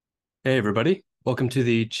Hey, everybody. Welcome to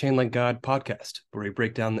the Chainlink God podcast, where we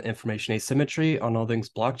break down the information asymmetry on all things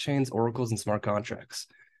blockchains, oracles, and smart contracts.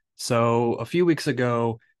 So, a few weeks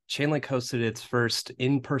ago, Chainlink hosted its first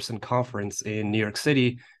in person conference in New York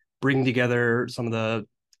City, bringing together some of the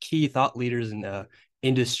key thought leaders and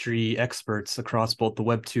industry experts across both the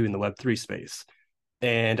Web 2 and the Web 3 space.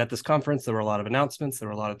 And at this conference, there were a lot of announcements, there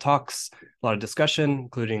were a lot of talks, a lot of discussion,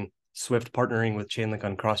 including Swift partnering with Chainlink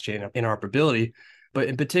on cross chain interoperability. But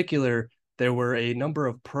in particular, there were a number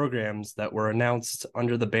of programs that were announced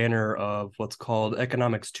under the banner of what's called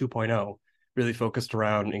Economics 2.0, really focused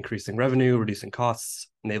around increasing revenue, reducing costs,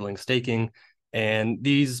 enabling staking. And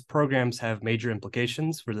these programs have major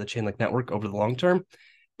implications for the Chainlink network over the long term.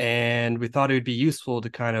 And we thought it would be useful to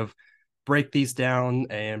kind of break these down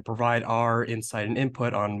and provide our insight and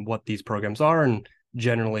input on what these programs are and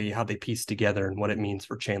generally how they piece together and what it means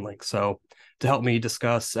for Chainlink. So, to help me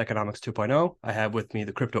discuss Economics 2.0, I have with me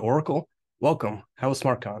the Crypto Oracle. Welcome. How was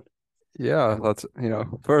SmartCon? Yeah,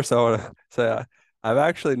 first I want to say I've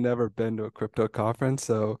actually never been to a crypto conference,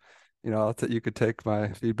 so you could take my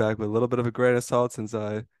feedback with a little bit of a grain of salt since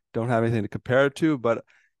I don't have anything to compare it to. But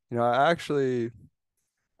I actually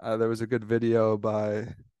there was a good video by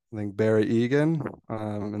I think Barry Egan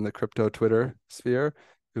in the crypto Twitter sphere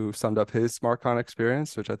who summed up his SmartCon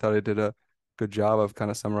experience, which I thought he did a good job of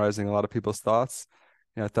kind of summarizing a lot of people's thoughts.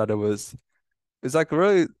 I thought it's like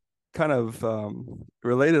really kind of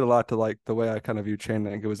related a lot to like the way I kind of view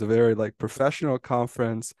Chainlink. It was a very like professional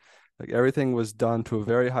conference. Like everything was done to a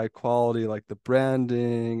very high quality, like the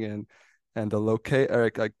branding and the locate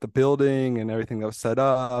like the building and everything that was set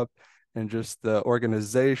up and just the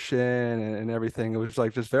organization and everything. It was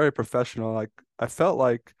like just very professional. Like I felt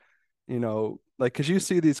like, like because you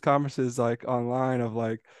see these conferences like online of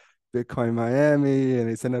like Bitcoin Miami and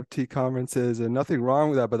these NFT conferences and nothing wrong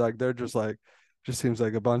with that, but like they're just seems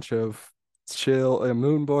like a bunch of chill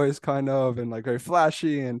moon boys kind of and like very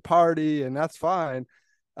flashy and party and that's fine.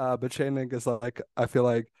 But Chainlink is like I feel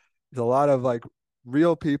like there's a lot of like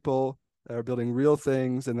real people that are building real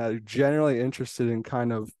things and that are generally interested in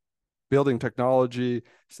kind of building technology,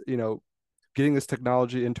 you know, getting this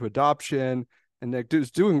technology into adoption and like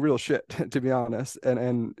dude's doing real shit to be honest.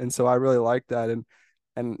 And so I really like that.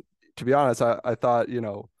 And to be honest, I thought,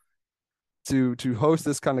 to host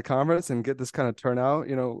this kind of conference and get this kind of turnout,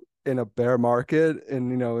 in a bear market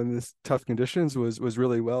and in this tough conditions was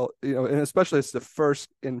really well, and especially it's the first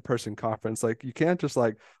in-person conference. Like you can't just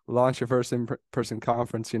like launch your first in-person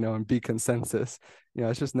conference, and be consensus.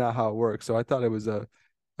 It's just not how it works. So I thought it was a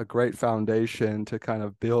great foundation to kind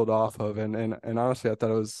of build off of. And honestly, I thought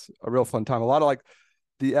it was a real fun time. A lot of like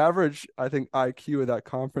the average, I think, IQ at that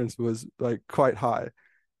conference was like quite high,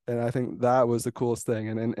 and I think that was the coolest thing.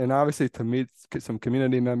 And obviously to meet some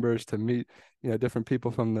community members, to meet different people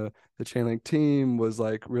from the Chainlink team was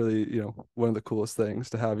like really one of the coolest things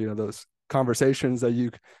to have those conversations that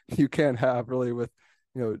you can't have really with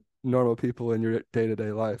normal people in your day to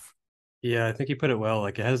day life. Yeah, I think you put it well.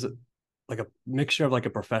 Like it has like a mixture of like a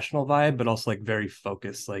professional vibe, but also like very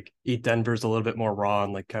focused. Like Eat Denver's a little bit more raw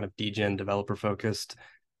and like kind of degen developer focused.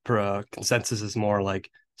 Consensus is more like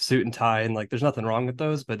suit and tie, and like there's nothing wrong with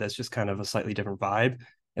those, but that's just kind of a slightly different vibe.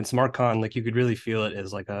 And SmartCon, like you could really feel it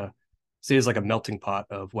as like a see it as like a melting pot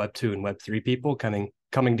of Web 2 and Web 3 people kind of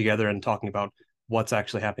coming together and talking about what's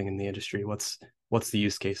actually happening in the industry. What's the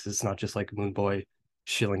use cases? It's not just like Moon Boy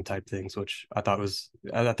shilling type things, which I thought it was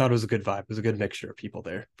a good vibe. It was a good mixture of people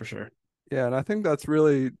there for sure. Yeah, and I think that's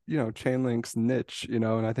really, Chainlink's niche,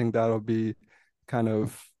 and I think that'll be kind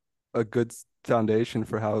of a good foundation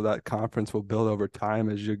for how that conference will build over time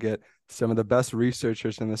as you get some of the best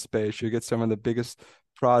researchers in the space, you get some of the biggest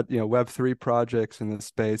Web3 projects in the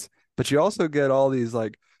space, but you also get all these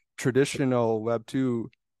like traditional Web2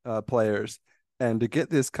 players. And to get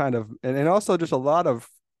this kind of and also just a lot of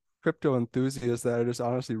crypto enthusiasts that are just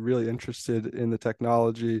honestly really interested in the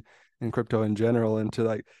technology and crypto in general, and to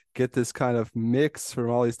like get this kind of mix from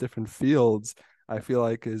all these different fields, I feel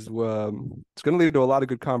like is it's going to lead to a lot of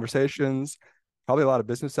good conversations, probably a lot of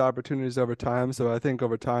business opportunities over time. So I think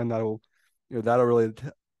over time that'll really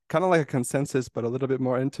kind of like a consensus, but a little bit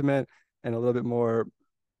more intimate and a little bit more,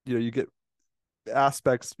 you get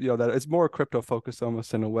aspects, that it's more crypto focused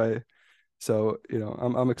almost in a way. So,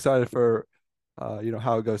 I'm excited for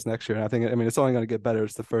how it goes next year. And I mean, it's only going to get better.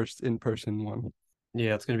 It's the first in-person one.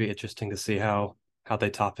 Yeah, it's going to be interesting to see how they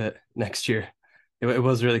top it next year. It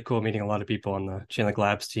was really cool meeting a lot of people on the Chainlink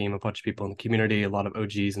Labs team, a bunch of people in the community, a lot of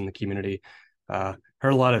OGs in the community. Heard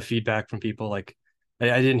a lot of feedback from people. Like,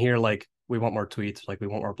 I didn't hear like we want more tweets, like we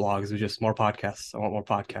want more blogs. It was just more podcasts. I want more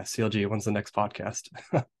podcasts. CLG, when's the next podcast?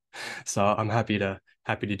 So I'm happy to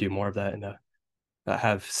happy to do more of that and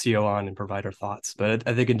have CO on and provide our thoughts. But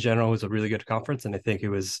I think in general it was a really good conference, and I think it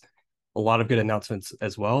was a lot of good announcements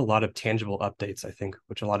as well, a lot of tangible updates, I think,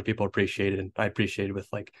 which a lot of people appreciated, and I appreciated with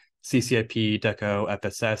like CCIP, Deco,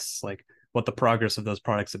 FSS, like what the progress of those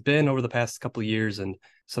products have been over the past couple of years, and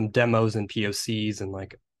some demos and POCs, and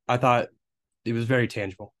like I thought it was very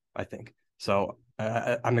tangible, I think. So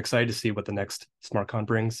I'm excited to see what the next SmartCon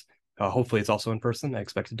brings. Hopefully, it's also in person. I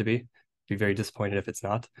expect it to be. Be very disappointed if it's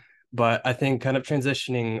not. But I think kind of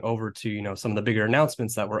transitioning over to some of the bigger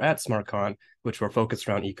announcements that were at SmartCon, which were focused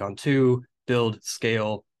around Econ 2, build,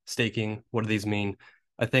 scale, staking. What do these mean?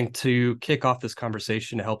 I think to kick off this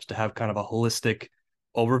conversation, it helps to have kind of a holistic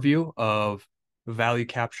overview of value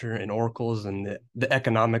capture and oracles and the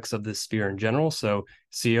economics of this sphere in general. So,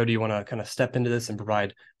 CEO, do you want to kind of step into this and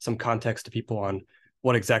provide some context to people on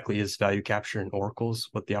what exactly is value capture and oracles,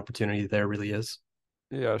 what the opportunity there really is?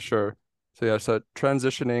 Yeah, sure. So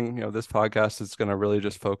transitioning, this podcast is going to really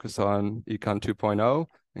just focus on Econ 2.0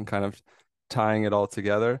 and kind of tying it all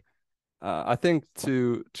together. I think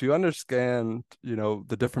to understand,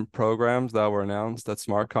 the different programs that were announced at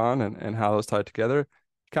SmartCon and how those tie together,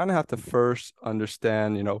 you kind of have to first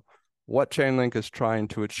understand, what Chainlink is trying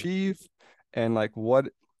to achieve, and like what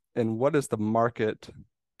is the market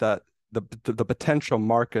that the potential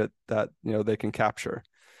market that they can capture.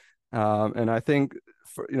 And I think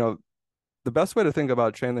for the best way to think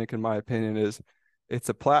about Chainlink, in my opinion, is it's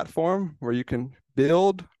a platform where you can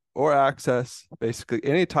build or access basically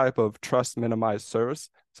any type of trust minimized service.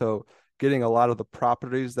 So getting a lot of the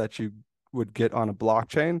properties that you would get on a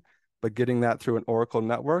blockchain, but getting that through an Oracle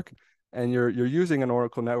network. And you're using an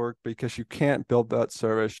Oracle network because you can't build that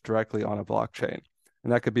service directly on a blockchain.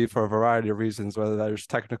 And that could be for a variety of reasons, whether there's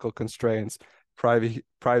technical constraints,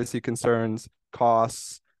 privacy concerns,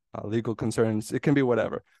 costs, legal concerns. It can be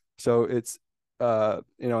whatever. So it's,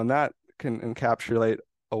 and that can encapsulate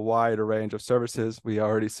a wide range of services. We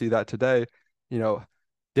already see that today.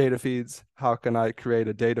 Data feeds. How can I create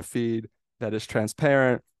a data feed that is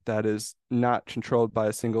transparent, that is not controlled by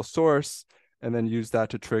a single source, and then use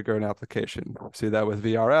that to trigger an application? See that with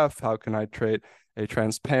VRF. How can I create a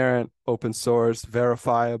transparent, open source,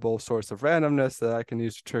 verifiable source of randomness that I can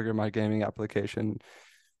use to trigger my gaming application?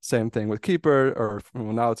 Same thing with Keeper, or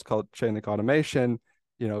now it's called Chainlink Automation,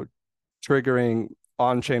 triggering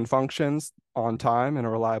on-chain functions on time in a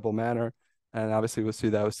reliable manner. And obviously we'll see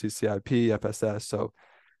that with CCIP, FSS. So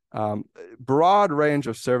broad range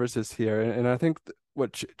of services here. And I think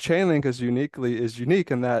what Chainlink is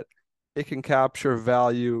unique in that it can capture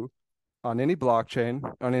value on any blockchain,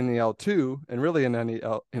 on any L2, and really in any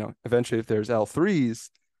eventually if there's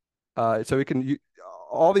L3s. So we can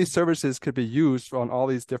all these services could be used on all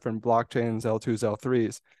these different blockchains, L2s,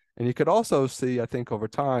 L3s. And you could also see, I think, over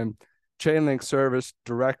time, Chainlink service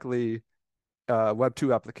directly Web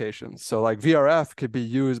 2 applications. So like VRF could be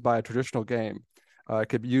used by a traditional game. It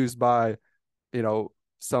could be used by,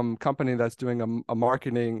 some company that's doing a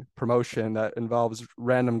marketing promotion that involves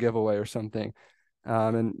random giveaway or something.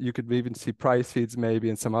 And you could even see price feeds maybe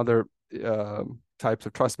and some other types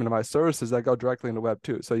of trust minimized services that go directly into Web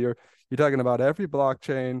 2. So you're talking about every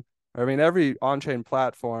blockchain, every on-chain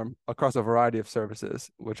platform across a variety of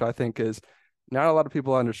services, which I think is not a lot of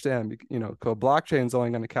people understand. Blockchain is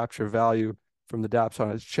only going to capture value from the dApps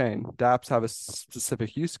on its chain. dApps have a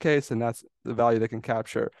specific use case, and that's the value they can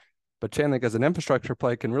capture. But Chainlink as an infrastructure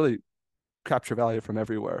play can really capture value from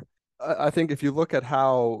everywhere. I think if you look at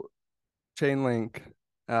how Chainlink,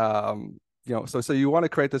 so you want to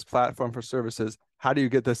create this platform for services. How do you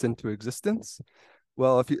get this into existence?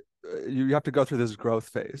 Well, if you have to go through this growth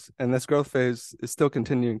phase, and this growth phase is still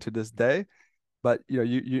continuing to this day. But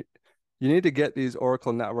you need to get these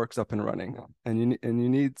Oracle networks up and running, and you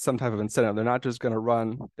need some type of incentive. They're not just going to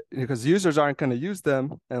run because users aren't going to use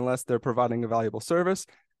them unless they're providing a valuable service,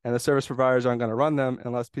 and the service providers aren't going to run them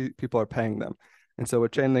unless people are paying them. And so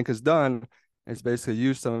what Chainlink has done is basically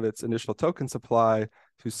use some of its initial token supply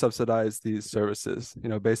to subsidize these services.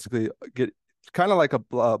 Basically get kind of like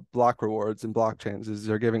a block rewards in blockchains. Is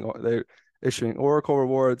they're issuing Oracle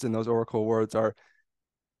rewards, and those Oracle rewards are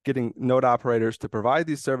getting node operators to provide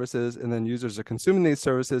these services, and then users are consuming these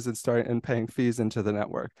services and paying fees into the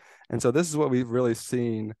network. And so this is what we've really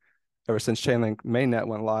seen ever since Chainlink mainnet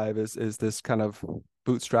went live is this kind of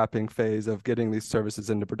bootstrapping phase of getting these services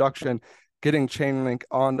into production, getting Chainlink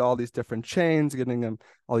onto all these different chains, getting them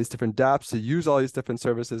all these different dApps to use all these different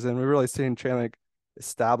services. And we're really seeing Chainlink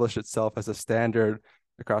establish itself as a standard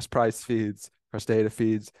across price feeds, across data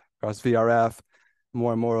feeds, across VRF,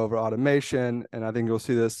 more and more over automation. And I think you'll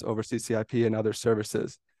see this over CCIP and other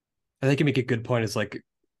services. I think you make a good point is like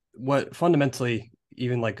what fundamentally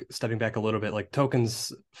even like stepping back a little bit, like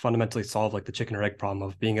tokens fundamentally solve like the chicken or egg problem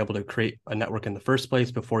of being able to create a network in the first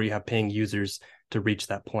place before you have paying users to reach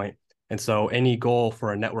that point. And so any goal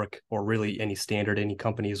for a network, or really any standard, any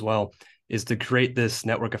company as well, is to create this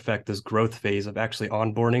network effect, this growth phase of actually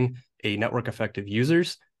onboarding a network effect of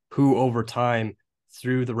users who over time,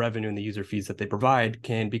 through the revenue and the user fees that they provide,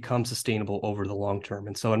 can become sustainable over the long term.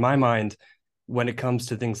 And so in my mind, when it comes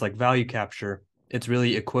to things like value capture, it's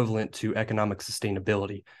really equivalent to economic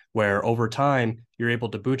sustainability, where over time, you're able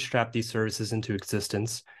to bootstrap these services into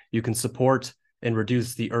existence. You can support and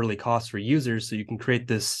reduce the early costs for users, so you can create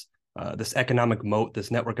this economic moat,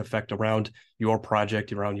 this network effect around your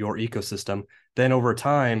project, around your ecosystem. Then over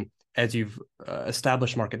time, as you've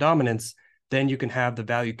established market dominance, then you can have the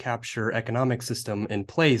value capture economic system in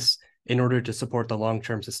place in order to support the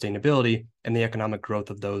long-term sustainability and the economic growth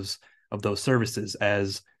of those services.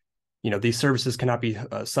 As these services cannot be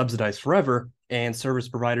subsidized forever, and service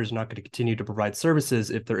providers are not going to continue to provide services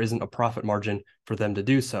if there isn't a profit margin for them to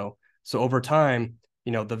do so. So over time,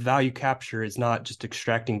 the value capture is not just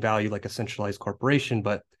extracting value like a centralized corporation,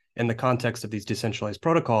 but in the context of these decentralized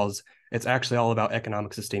protocols, it's actually all about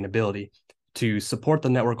economic sustainability to support the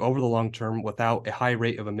network over the long term without a high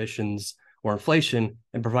rate of emissions or inflation,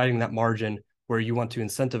 and providing that margin where you want to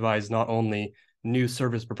incentivize not only new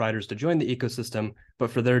service providers to join the ecosystem, but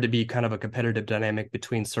for there to be kind of a competitive dynamic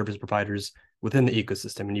between service providers within the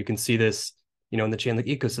ecosystem. And you can see this, in the Chainlink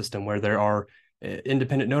ecosystem, where there are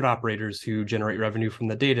independent node operators who generate revenue from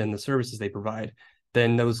the data and the services they provide.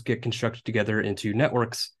 Then those get constructed together into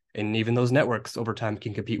networks, and even those networks over time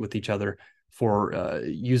can compete with each other for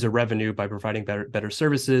user revenue by providing better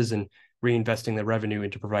services and reinvesting the revenue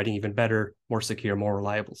into providing even better, more secure, more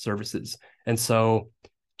reliable services. And so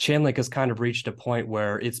Chainlink has kind of reached a point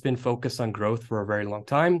where it's been focused on growth for a very long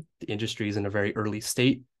time. The industry is in a very early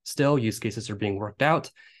state still. Use cases are being worked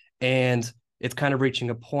out. And it's kind of reaching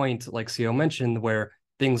a point, like CEO mentioned, where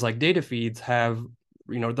things like data feeds have,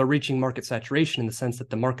 they're reaching market saturation in the sense that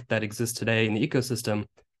the market that exists today in the ecosystem,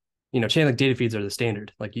 Chainlink data feeds are the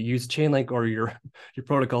standard. Like you use Chainlink, or your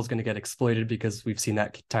protocol is going to get exploited, because we've seen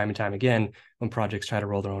that time and time again when projects try to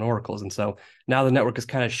roll their own oracles. And so now the network is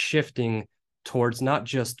kind of shifting towards not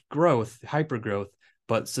just growth, hyper growth,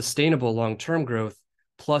 but sustainable long-term growth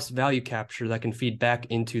plus value capture that can feed back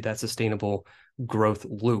into that sustainable growth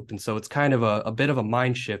loop. And so it's kind of a bit of a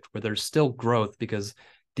mind shift where there's still growth, because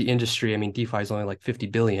the industry, DeFi is only like 50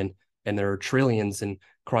 billion, and there are trillions and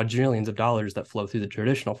quadrillions of dollars that flow through the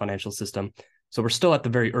traditional financial system. So we're still at the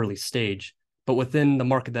very early stage, but within the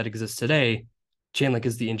market that exists today, Chainlink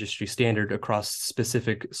is the industry standard across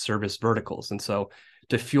specific service verticals. And so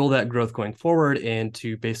to fuel that growth going forward, and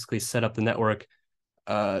to basically set up the network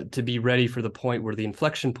to be ready for the point where the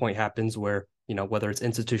inflection point happens, where, whether it's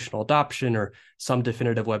institutional adoption or some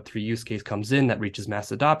definitive Web3 use case comes in that reaches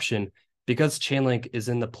mass adoption, because Chainlink is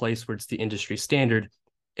in the place where it's the industry standard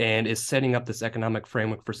and is setting up this economic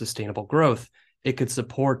framework for sustainable growth, it could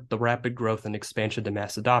support the rapid growth and expansion to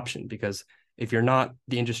mass adoption. Because if you're not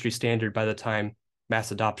the industry standard by the time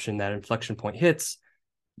mass adoption, that inflection point hits,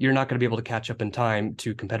 you're not going to be able to catch up in time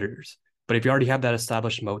to competitors. But if you already have that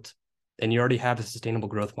established moat, and you already have a sustainable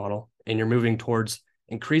growth model, and you're moving towards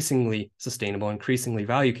increasingly sustainable, increasingly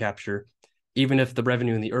value capture, even if the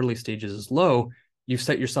revenue in the early stages is low, you've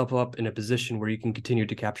set yourself up in a position where you can continue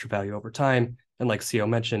to capture value over time. And like CEO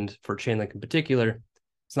mentioned, for Chainlink in particular,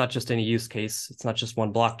 it's not just any use case, it's not just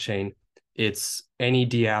one blockchain, it's any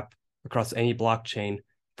DApp across any blockchain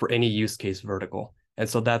for any use case vertical. And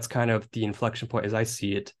so that's kind of the inflection point as I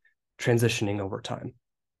see it transitioning over time.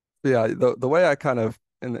 Yeah, the way I kind of,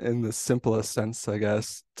 in the simplest sense, I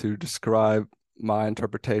guess, to describe my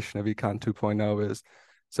interpretation of Econ 2.0 is,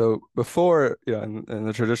 so before, in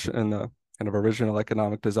the tradition, in the kind of original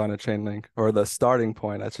economic design of Chainlink, or the starting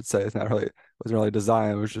point, I should say, it's not really, wasn't really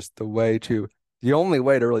design, it was just the only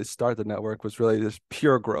way to really start the network was really just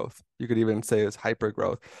pure growth. You could even say it's hyper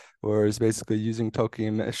growth, where it's basically using token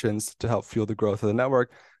emissions to help fuel the growth of the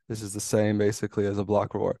network. This is the same basically as a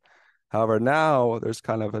block reward. However, now there's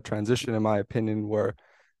kind of a transition, in my opinion, where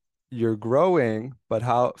you're growing, but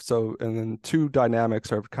and then two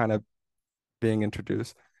dynamics are kind of being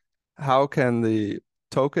introduced. How can the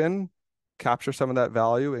token capture some of that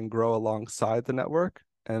value and grow alongside the network?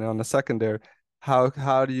 And on the secondary, how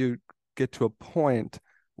do you get to a point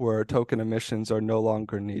where token emissions are no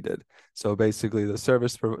longer needed? So basically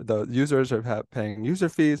the users are paying user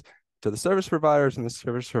fees to the service providers, and the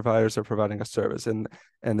service providers are providing a service, and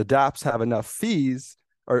the dApps have enough fees,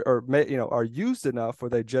 or are used enough where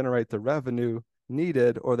they generate the revenue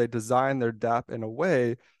needed, or they design their dApp in a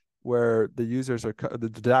way where the users are the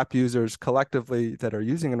dApp users collectively that are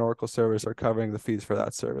using an Oracle service are covering the fees for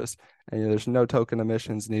that service, and there's no token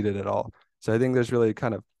emissions needed at all. So I think there's really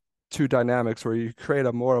kind of two dynamics where you create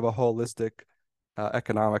a more of a holistic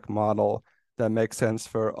economic model that makes sense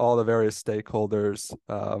for all the various stakeholders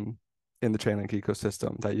in the Chainlink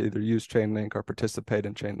ecosystem that either use Chainlink or participate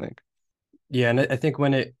in Chainlink. Yeah, and I think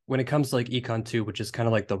when it comes to like Econ 2, which is kind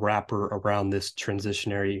of like the wrapper around this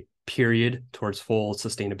transitionary period towards full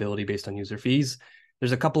sustainability based on user fees,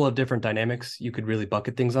 there's a couple of different dynamics you could really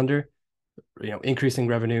bucket things under. Increasing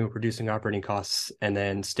revenue, reducing operating costs, and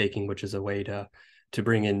then staking, which is a way to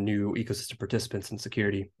bring in new ecosystem participants and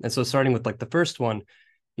security. And so starting with like the first one,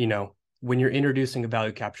 when you're introducing a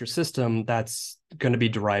value capture system, that's going to be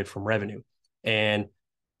derived from revenue. And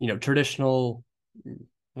traditional,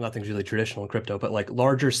 nothing's really traditional in crypto, but like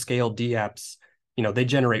larger scale dApps, they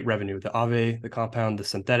generate revenue. The Aave, the Compound, the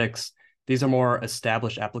Synthetics, these are more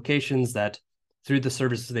established applications that through the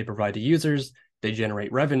services they provide to users, they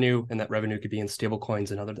generate revenue, and that revenue could be in stable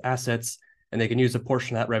coins and other assets. And they can use a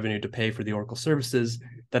portion of that revenue to pay for the Oracle services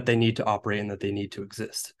that they need to operate and that they need to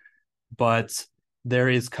exist. But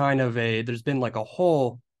there's been like a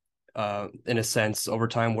hole, in a sense, over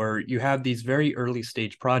time where you have these very early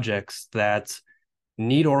stage projects that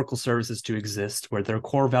need Oracle services to exist, where their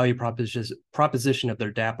core value proposition of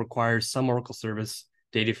their dApp requires some Oracle service,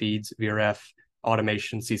 data feeds, VRF,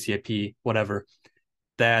 automation, CCIP, whatever,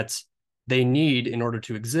 that they need in order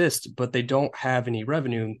to exist, but they don't have any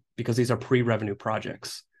revenue because these are pre-revenue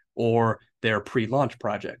projects or they're pre-launch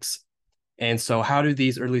projects. And so how do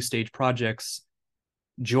these early stage projects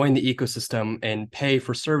join the ecosystem and pay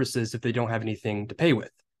for services if they don't have anything to pay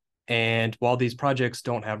with? And while these projects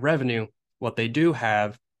don't have revenue, what they do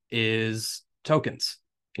have is tokens.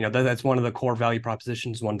 That's one of the core value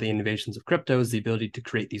propositions. One of the innovations of crypto is the ability to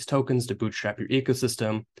create these tokens to bootstrap your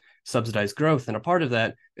ecosystem, subsidize growth. And a part of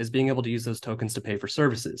that is being able to use those tokens to pay for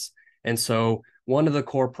services. And so one of the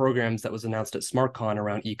core programs that was announced at SmartCon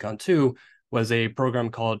around Econ 2 was a program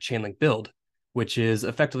called Chainlink Build, which is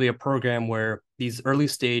effectively a program where these early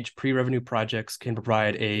stage pre-revenue projects can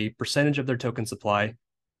provide a percentage of their token supply,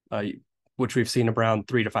 which we've seen around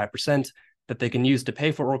 3 to 5%, that they can use to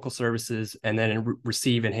pay for Oracle services and then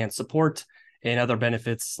receive enhanced support and other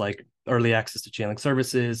benefits like early access to Chainlink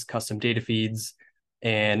services, custom data feeds,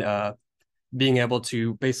 and being able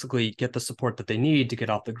to basically get the support that they need to get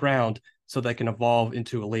off the ground so they can evolve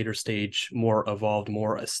into a later stage, more evolved,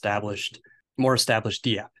 more established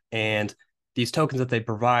dApp. And these tokens that they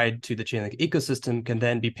provide to the Chainlink ecosystem can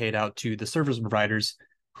then be paid out to the service providers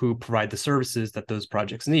who provide the services that those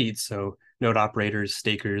projects need. So node operators,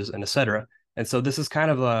 stakers, and et cetera. And so this is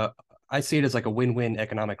kind of I see it as like a win-win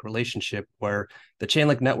economic relationship where the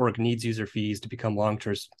Chainlink network needs user fees to become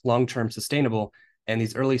long-term sustainable. And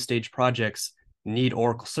these early stage projects need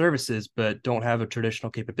Oracle services, but don't have a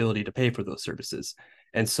traditional capability to pay for those services.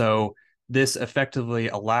 And so this effectively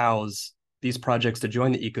allows these projects to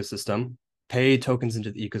join the ecosystem, pay tokens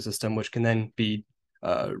into the ecosystem, which can then be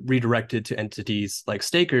redirected to entities like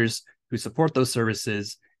stakers who support those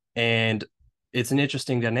services. And it's an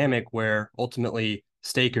interesting dynamic where ultimately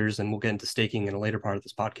stakers, and we'll get into staking in a later part of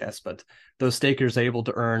this podcast, but those stakers are able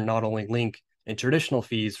to earn not only link and traditional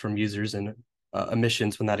fees from users and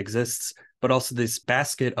emissions when that exists, but also this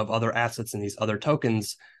basket of other assets and these other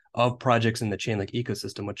tokens of projects in the Chainlink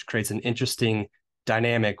ecosystem, which creates an interesting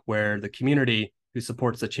dynamic where the community who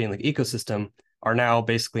supports the Chainlink ecosystem are now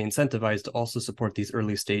basically incentivized to also support these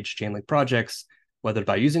early stage Chainlink projects, whether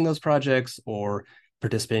by using those projects or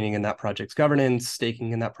participating in that project's governance,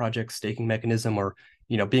 staking in that project's staking mechanism, or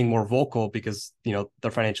being more vocal because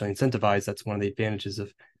they're financially incentivized. That's one of the advantages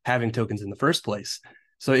of having tokens in the first place.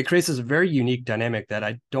 So it creates this very unique dynamic that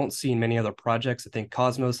I don't see in many other projects. I think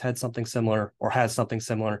Cosmos had something similar or has something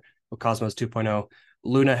similar with Cosmos 2.0.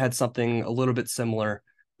 Luna had something a little bit similar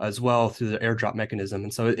as well through the airdrop mechanism.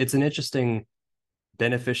 And so it's an interesting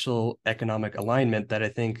beneficial economic alignment that I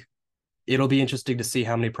think it'll be interesting to see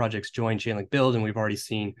how many projects join Chainlink Build. And we've already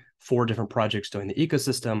seen 4 different projects join the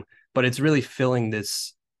ecosystem, but it's really filling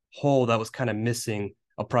this hole that was kind of missing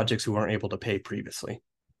of projects who weren't able to pay previously.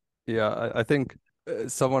 Yeah, I think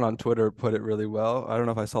someone on Twitter put it really well. I don't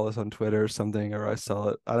know if I saw this on Twitter or something, or I saw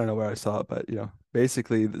it. I don't know where I saw it, but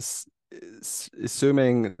basically this is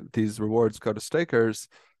assuming these rewards go to stakers,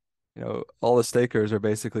 all the stakers are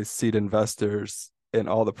basically seed investors in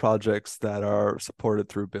all the projects that are supported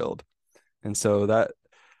through Build. And so that,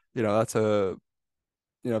 that's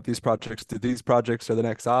if these projects are the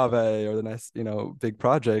next Aave or the next, big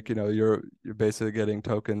project, you're basically getting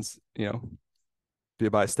tokens,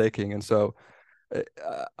 by staking. And so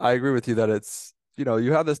I agree with you that it's,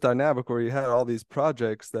 you have this dynamic where you had all these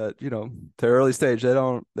projects that, they're early stage.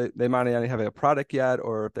 They might not have a product yet,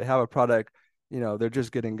 or if they have a product, they're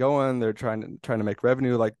just getting going. They're trying to make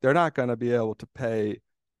revenue. Like they're not going to be able to pay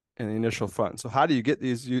in the initial fund. So how do you get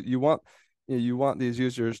these? You want these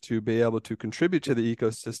users to be able to contribute to the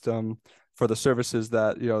ecosystem for the services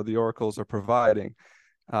that the oracles are providing.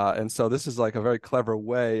 And so this is like a very clever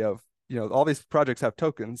way of, all these projects have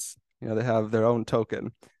tokens, they have their own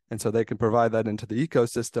token. And so they can provide that into the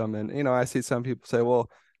ecosystem. And, I see some people say, well,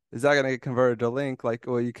 is that going to get converted to Link? Like,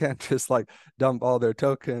 well, you can't just like dump all their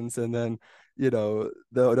tokens and then,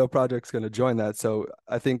 no project's going to join that. So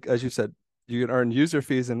I think, as you said, you can earn user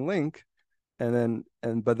fees in Link,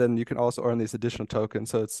 but then you can also earn these additional tokens.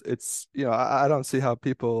 So it's I don't see how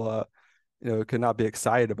people cannot be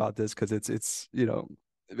excited about this, because it's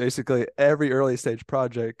basically every early stage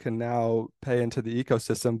project can now pay into the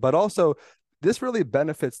ecosystem. But also this really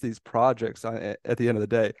benefits these projects at the end of the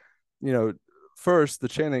day. First, the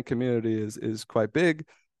Chainlink community is quite big.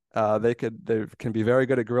 They can be very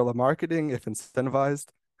good at guerrilla marketing if incentivized.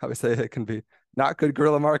 I would say it can be not good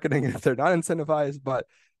guerrilla marketing if they're not incentivized. But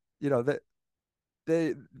a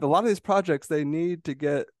lot of these projects, they need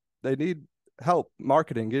help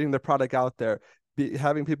marketing, getting their product out there,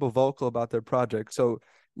 having people vocal about their project. So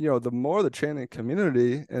the more the Chainlink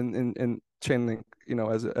community and Chainlink,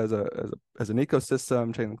 as an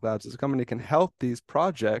ecosystem, Chainlink Labs as a company can help these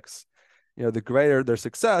projects, the greater their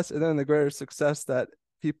success, and then the greater success that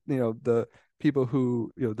people, the people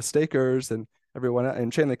who, the stakers and everyone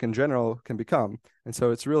and Chainlink in general can become. And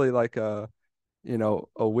so it's really like a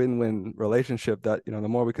win-win relationship that, the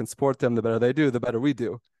more we can support them, the better they do, the better we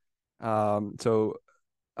do. So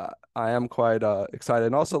I am quite excited.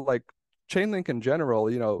 And also like Chainlink in general,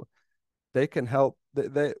 they can help.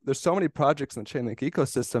 There's so many projects in the Chainlink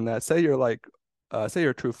ecosystem that say you're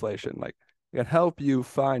Truflation, like it can help you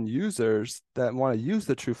find users that want to use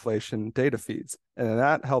the Truflation data feeds, and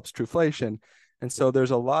that helps Truflation. And so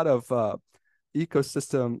there's a lot of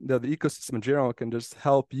ecosystem. The ecosystem in general can just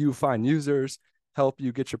help you find users, help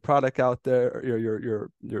you get your product out there, or your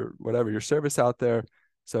whatever, your service out there.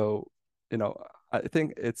 So I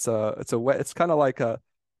think it's a way. It's kind of like a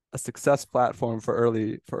success platform for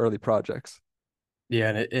early projects. Yeah,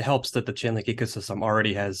 and it helps that the Chainlink ecosystem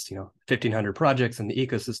already has 1,500 projects in the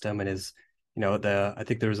ecosystem, and is I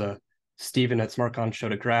think there's a Steven at SmartCon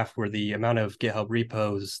showed a graph where the amount of GitHub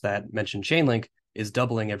repos that mention Chainlink is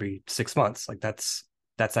doubling every 6 months. Like that's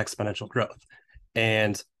exponential growth.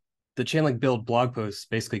 And the Chainlink build blog post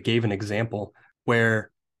basically gave an example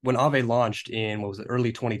where when Aave launched in, what was it,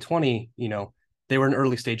 early 2020, they were an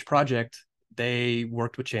early stage project. They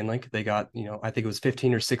worked with Chainlink. They got, I think it was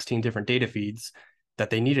 15 or 16 different data feeds that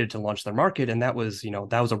they needed to launch their market. And that was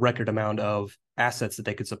a record amount of assets that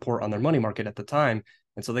they could support on their money market at the time.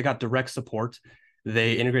 And so they got direct support.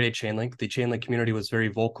 They integrated Chainlink. The Chainlink community was very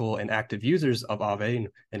vocal and active users of Aave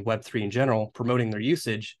and Web3 in general, promoting their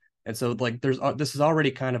usage. And so like this is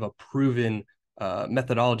already kind of a proven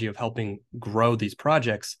methodology of helping grow these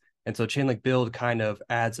projects. And so Chainlink Build kind of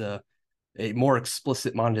adds a more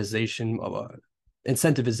explicit monetization of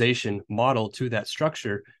incentivization model to that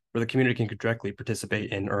structure, where the community can directly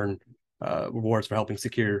participate and earn rewards for helping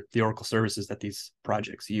secure the Oracle services that these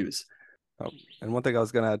projects use. And one thing I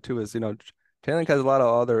was going to add too is, Chainlink has a lot of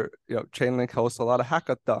other, Chainlink hosts a lot of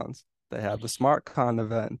hackathons. They have the SmartCon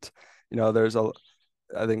event.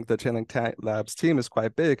 I think the Chainlink Labs team is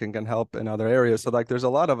quite big and can help in other areas. So like there's a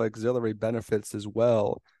lot of auxiliary benefits as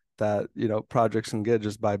well that, projects can get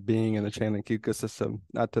just by being in the Chainlink ecosystem,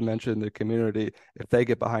 not to mention the community. If they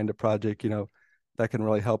get behind a project, that can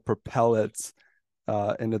really help propel it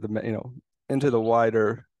into the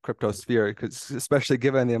wider crypto sphere, because especially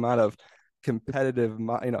given the amount of competitive,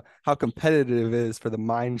 how competitive it is for the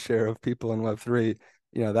mind share of people in Web3,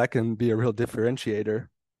 that can be a real differentiator.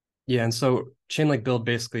 Yeah, and so Chainlink Build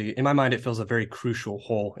basically, in my mind, it fills a very crucial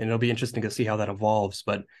hole, and it'll be interesting to see how that evolves.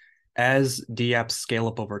 But as DApps scale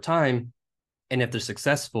up over time, and if they're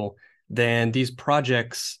successful, then these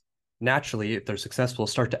projects naturally, if they're successful,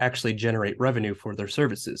 start to actually generate revenue for their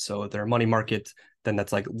services. So if they're a money market, then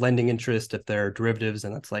that's like lending interest. If they're derivatives,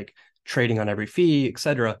 then that's like trading on every fee, et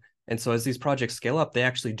cetera. And so as these projects scale up, they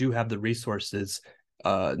actually do have the resources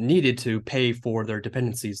needed to pay for their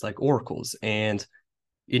dependencies like oracles. And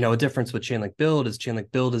a difference with Chainlink Build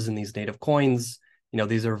is in these native coins.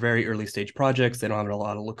 These are very early stage projects. They don't have a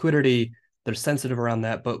lot of liquidity. They're sensitive around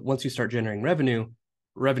that. But once you start generating revenue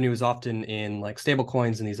is often in like stable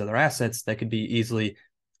coins and these other assets that could be easily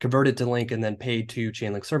converted to Link and then paid to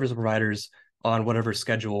Chainlink service providers on whatever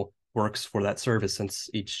schedule works for that service, since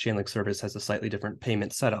each Chainlink service has a slightly different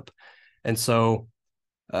payment setup. And so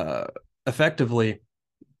effectively,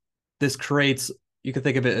 this creates, you can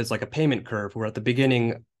think of it as like a payment curve where at the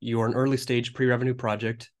beginning, you're an early stage pre-revenue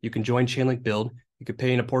project. You can join Chainlink Build. You could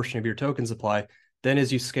pay in a portion of your token supply. Then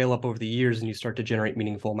as you scale up over the years and you start to generate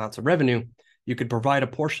meaningful amounts of revenue, you could provide a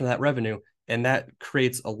portion of that revenue, and that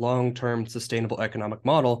creates a long-term sustainable economic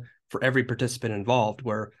model for every participant involved,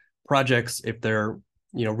 where projects, if they're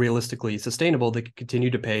realistically sustainable, they can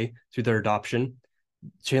continue to pay through their adoption.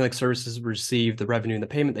 Chainlink services receive the revenue and the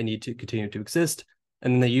payment they need to continue to exist,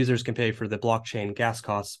 and then the users can pay for the blockchain gas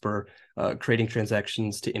costs for creating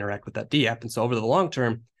transactions to interact with that DApp. And so over the long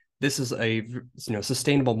term, this is a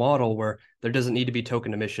sustainable model where there doesn't need to be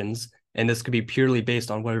token emissions, and this could be purely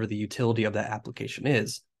based on whatever the utility of that application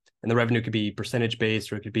is. And the revenue could be percentage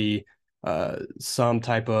based, or it could be some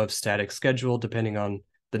type of static schedule depending on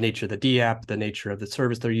the nature of the DApp, the nature of the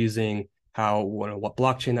service they're using, what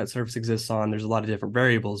blockchain that service exists on. There's a lot of different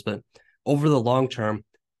variables, but over the long term,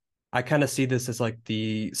 I kind of see this as like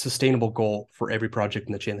the sustainable goal for every project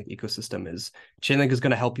in the Chainlink ecosystem. Is Chainlink is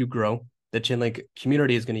going to help you grow. The Chainlink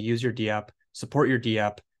community is going to use your DApp, support your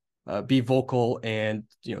DApp, be vocal, and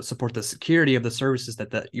support the security of the services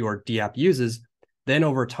that your DApp uses. Then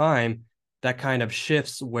over time, that kind of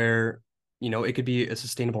shifts where it could be a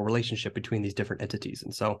sustainable relationship between these different entities.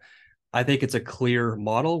 And so I think it's a clear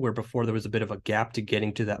model where before there was a bit of a gap to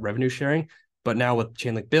getting to that revenue sharing, but now with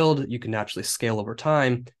Chainlink Build, you can naturally scale over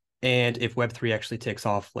time. And if Web3 actually takes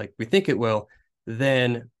off like we think it will,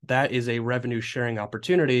 then that is a revenue sharing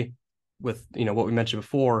opportunity with what we mentioned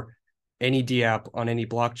before, any DApp on any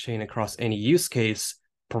blockchain across any use case,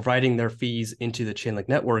 providing their fees into the Chainlink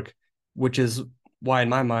network, which is why in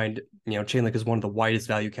my mind, Chainlink is one of the widest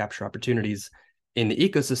value capture opportunities in the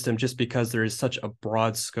ecosystem, just because there is such a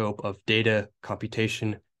broad scope of data,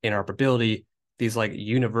 computation, interoperability, these like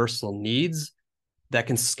universal needs that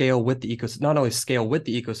can scale with the ecosystem, not only scale with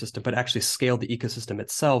the ecosystem, but actually scale the ecosystem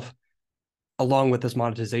itself, along with this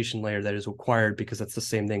monetization layer that is required, because that's the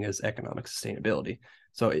same thing as economic sustainability.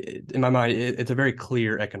 So in my mind, it's a very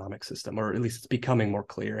clear economic system, or at least it's becoming more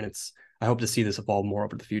clear. And I hope to see this evolve more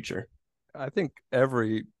over the future. I think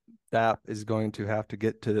every DApp is going to have to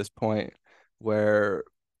get to this point where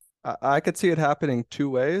I could see it happening two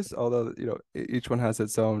ways, although each one has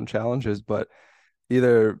its own challenges. But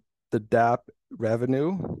either the DApp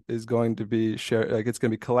revenue is going to be shared, like it's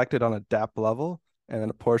going to be collected on a DApp level, and then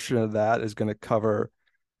a portion of that is going to cover,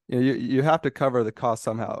 you have to cover the cost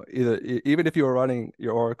somehow. Even if you were running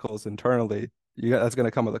your oracles internally, that's going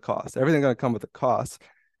to come with a cost. Everything's going to come with a cost.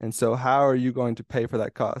 And so how are you going to pay for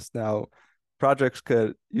that cost? Now, projects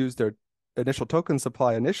could use their initial token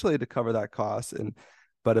supply initially to cover that cost,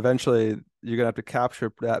 but eventually you're going to have to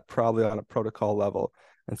capture that probably on a protocol level.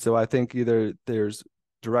 And so I think either there's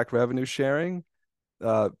direct revenue sharing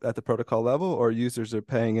at the protocol level, or users are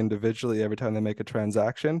paying individually every time they make a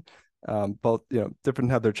transaction. Both different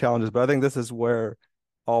have their challenges, but I think this is where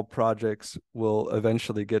all projects will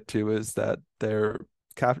eventually get to, is that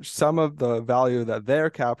some of the value that they're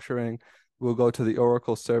capturing will go to the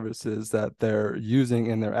Oracle services that they're using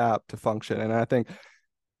in their app to function. And I think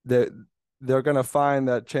that they're going to find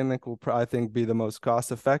that Chainlink will, I think, be the most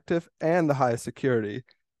cost effective and the highest security,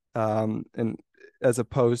 and as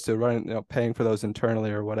opposed to running, paying for those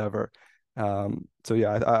internally or whatever. So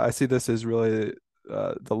yeah, I see this as really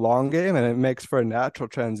the long game, and it makes for a natural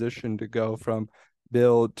transition to go from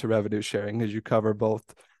build to revenue sharing, because you cover both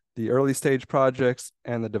the early stage projects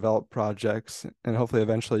and the developed projects, and hopefully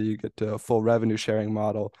eventually you get to a full revenue sharing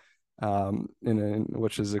model,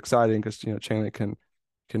 which is exciting because Chainlink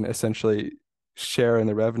can essentially share in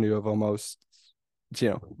the revenue of almost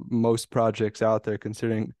most projects out there,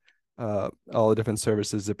 considering all the different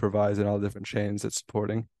services it provides and all the different chains it's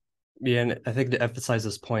supporting. Yeah, and I think to emphasize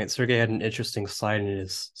this point, Sergey had an interesting slide in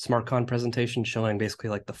his SmartCon presentation showing basically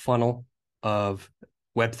like the funnel of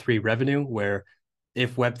Web3 revenue, where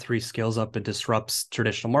if Web3 scales up and disrupts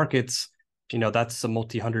traditional markets, that's a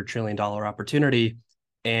multi-$100 trillion opportunity.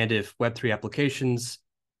 And if Web3 applications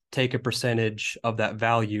take a percentage of that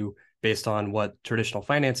value based on what traditional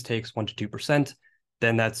finance takes, 1% to 2%,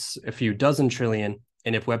 then that's a few dozen trillion.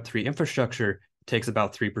 And if Web3 infrastructure takes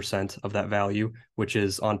about 3% of that value, which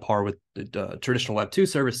is on par with traditional Web2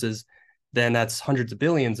 services, then that's hundreds of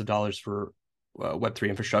billions of dollars for Web3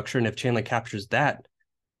 infrastructure. And if Chainlink captures that,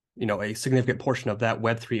 a significant portion of that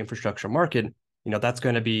Web3 infrastructure market, that's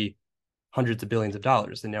going to be hundreds of billions of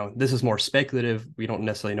dollars. And this is more speculative. We don't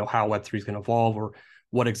necessarily know how Web3 is going to evolve, or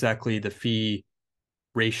what exactly the fee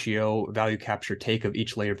ratio, value capture take of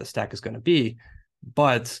each layer of the stack is going to be.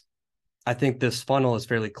 But I think this funnel is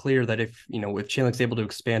fairly clear that if Chainlink's able to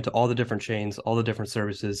expand to all the different chains, all the different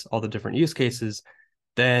services, all the different use cases,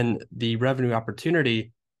 then the revenue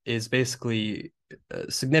opportunity is basically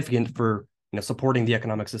significant for supporting the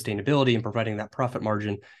economic sustainability and providing that profit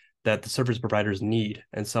margin that the service providers need.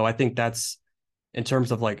 And so I think that's, in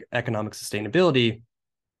terms of like economic sustainability,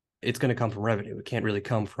 it's going to come from revenue. It can't really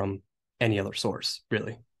come from any other source,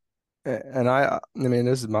 really. And I mean,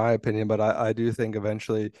 this is my opinion, but I do think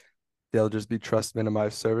eventually they'll just be trust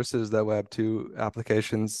minimized services that Web 2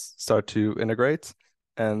 applications start to integrate.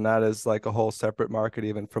 And that is like a whole separate market,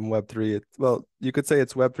 even from Web 3. Well, you could say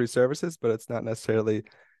it's Web 3 services, but it's not necessarily,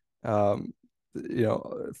 um,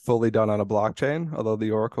 fully done on a blockchain, although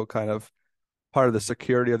the Oracle kind of part of the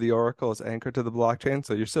security of the Oracle is anchored to the blockchain.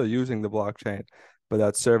 So you're still using the blockchain, but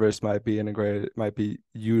that service might be integrated, might be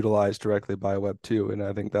utilized directly by Web2. And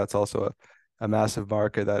I think that's also a massive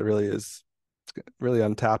market that really is really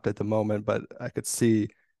untapped at the moment. But I could see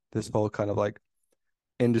this whole kind of like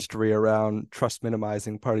industry around trust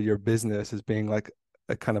minimizing part of your business as being like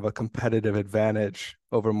a kind of a competitive advantage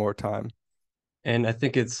over more time. And I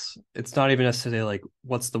think it's not even necessarily like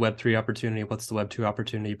what's the Web3 opportunity, what's the Web2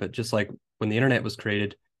 opportunity, but just like when the internet was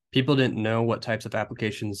created, people didn't know what types of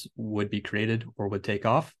applications would be created or would take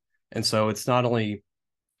off. And so it's not only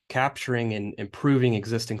capturing and improving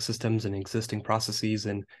existing systems and existing processes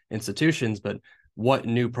and institutions, but what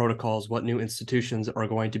new protocols, what new institutions are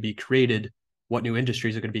going to be created, what new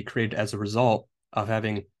industries are going to be created as a result of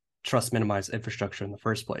having trust minimized infrastructure in the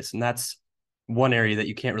first place. And that's one area that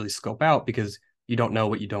you can't really scope out because you don't know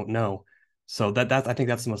what you don't know. So that's I think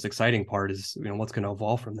that's the most exciting part is what's going to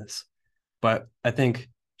evolve from this. But I think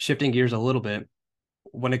shifting gears a little bit,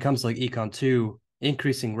 when it comes to like Econ 2,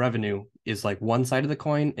 increasing revenue is like one side of the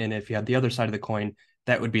coin. And if you had the other side of the coin,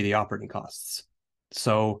 that would be the operating costs.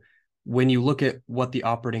 So when you look at what the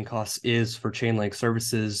operating costs is for Chainlink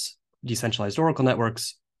services, decentralized Oracle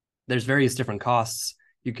networks, there's various different costs.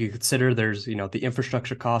 You could consider there's, the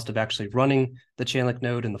infrastructure cost of actually running the Chainlink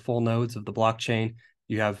node and the full nodes of the blockchain.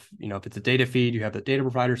 You have, if it's a data feed, you have the data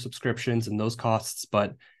provider subscriptions and those costs.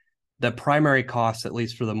 But the primary costs, at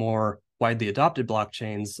least for the more widely adopted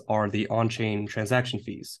blockchains, are the on-chain transaction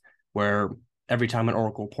fees, where every time an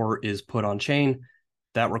Oracle port is put on chain,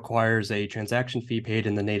 that requires a transaction fee paid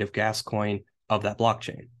in the native gas coin of that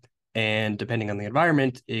blockchain. And depending on the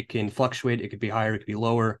environment, it can fluctuate. It could be higher, it could be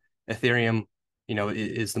lower. Ethereum,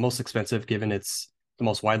 is the most expensive given it's the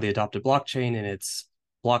most widely adopted blockchain and its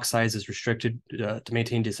block size is restricted to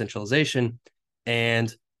maintain decentralization.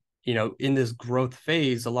 And in this growth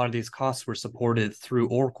phase, a lot of these costs were supported through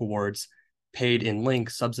Oracle rewards paid in Link,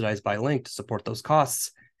 subsidized by Link to support those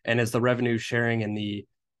costs. And as the revenue sharing and the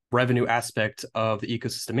revenue aspect of the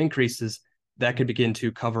ecosystem increases, that could begin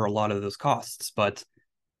to cover a lot of those costs. But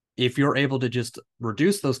if you're able to just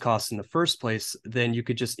reduce those costs in the first place, then you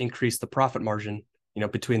could just increase the profit margin,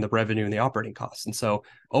 between the revenue and the operating costs. And so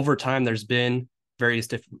over time, there's been various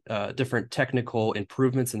different technical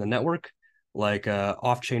improvements in the network, like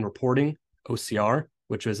off-chain reporting, OCR,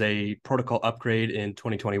 which was a protocol upgrade in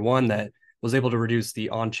 2021 that was able to reduce the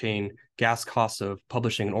on-chain gas costs of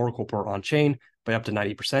publishing an Oracle port on-chain by up to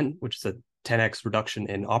 90%, which is a 10x reduction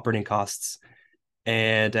in operating costs.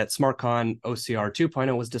 And at SmartCon, OCR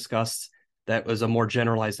 2.0 was discussed. That was a more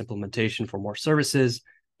generalized implementation for more services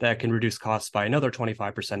that can reduce costs by another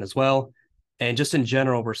 25% as well. And just in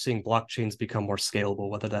general, we're seeing blockchains become more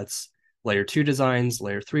scalable, whether that's layer 2 designs,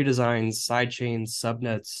 layer 3 designs, side chains,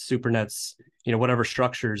 subnets, supernets, whatever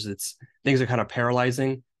structures. Things are kind of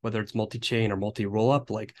parallelizing, whether it's multi-chain or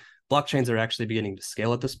multi-rollup. Like blockchains are actually beginning to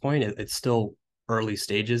scale at this point. It's still early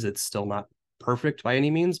stages. It's still not perfect by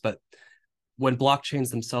any means, but when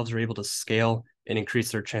blockchains themselves are able to scale and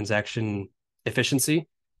increase their transaction efficiency,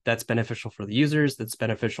 that's beneficial for the users, that's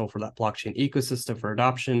beneficial for that blockchain ecosystem for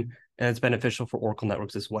adoption, and it's beneficial for Oracle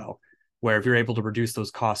networks as well, where if you're able to reduce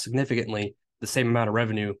those costs significantly, the same amount of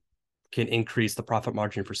revenue can increase the profit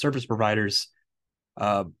margin for service providers.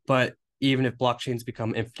 But even if blockchains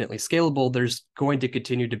become infinitely scalable, there's going to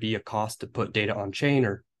continue to be a cost to put data on chain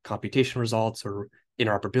or computation results or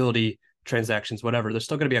interoperability, transactions, whatever. There's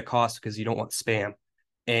still going to be a cost because you don't want spam.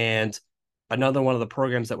 And another one of the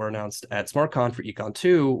programs that were announced at SmartCon for Econ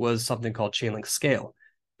 2 was something called Chainlink Scale.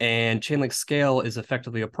 And Chainlink Scale is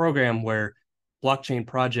effectively a program where blockchain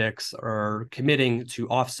projects are committing to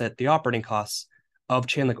offset the operating costs of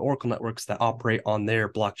Chainlink Oracle networks that operate on their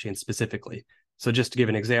blockchain specifically. So just to give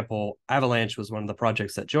an example, Avalanche was one of the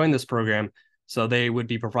projects that joined this program. So they would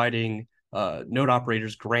be providing node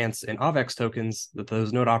operators grants and AVAX tokens that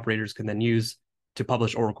those node operators can then use to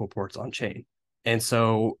publish Oracle ports on chain. And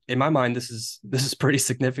so in my mind, this is pretty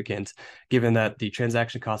significant, given that the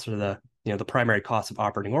transaction costs are the primary cost of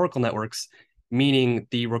operating Oracle networks, meaning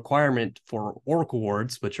the requirement for Oracle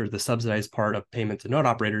rewards, which are the subsidized part of payment to node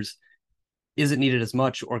operators, isn't needed as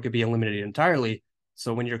much or could be eliminated entirely.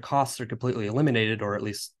 So when your costs are completely eliminated, or at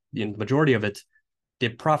least the majority of it, the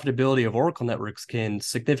profitability of Oracle networks can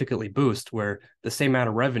significantly boost, where the same amount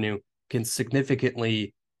of revenue can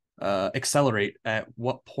significantly accelerate. At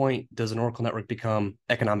what point does an Oracle network become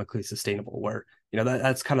economically sustainable? Where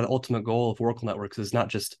that's kind of the ultimate goal of Oracle networks, is not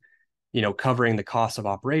just covering the cost of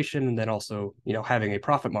operation and then also having a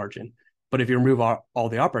profit margin. But if you remove all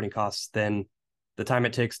the operating costs, then the time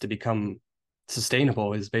it takes to become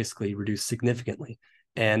sustainable is basically reduced significantly.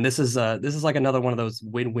 And this is like another one of those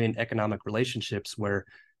win-win economic relationships where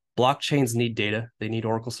blockchains need data, they need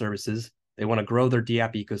Oracle services, they want to grow their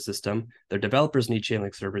DApp ecosystem, their developers need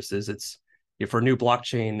Chainlink services. It's for a new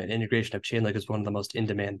blockchain, and integration of Chainlink is one of the most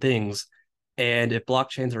in-demand things. And if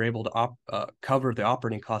blockchains are able to cover the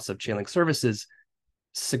operating costs of Chainlink services,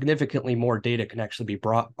 significantly more data can actually be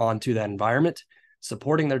brought onto that environment,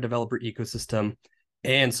 supporting their developer ecosystem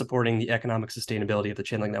and supporting the economic sustainability of the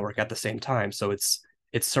Chainlink network at the same time. So it's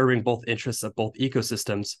serving both interests of both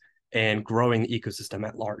ecosystems and growing the ecosystem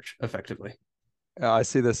at large effectively. I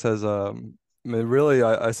see this as really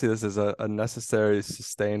I see this as a necessary,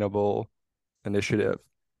 sustainable initiative.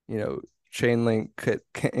 You know, Chainlink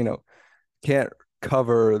can't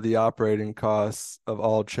cover the operating costs of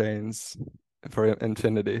all chains for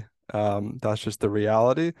infinity. That's just the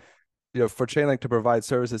reality. For Chainlink to provide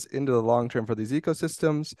services into the long term for these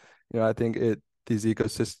ecosystems, I think these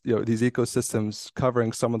ecosystems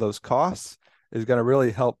covering some of those costs is going to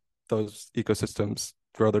really help those ecosystems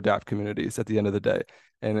grow their DApp communities at the end of the day.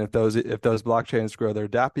 And if those blockchains grow their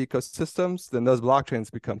DApp ecosystems, then those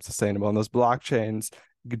blockchains become sustainable, and those blockchains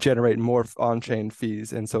generate more on-chain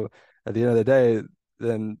fees. And so at the end of the day,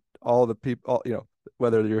 then all the people,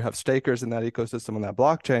 whether you have stakers in that ecosystem on that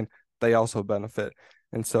blockchain, they also benefit.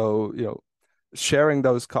 And so, sharing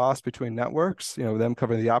those costs between networks, them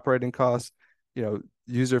covering the operating costs,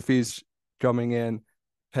 user fees coming in,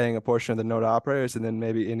 paying a portion of the node operators, and then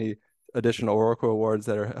maybe any additional Oracle rewards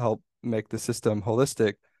that are help make the system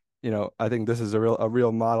holistic. I think this is a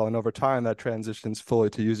real model, and over time that transitions fully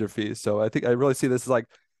to user fees. So I think I really see this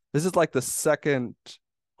is like the second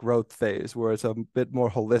growth phase where it's a bit more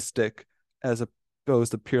holistic as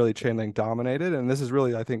opposed to purely Chainlink dominated. And this is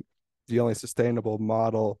really, I think, the only sustainable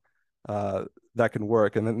model that can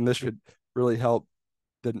work. And then this should really help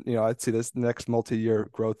I'd see this next multi-year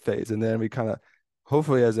growth phase. And then we kind of,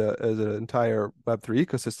 hopefully as an entire Web3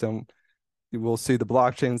 ecosystem, we'll see the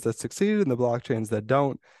blockchains that succeed and the blockchains that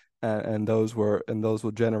don't. And those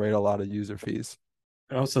will generate a lot of user fees.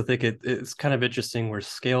 I also think it's kind of interesting where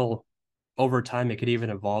scale over time, it could even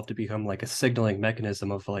evolve to become like a signaling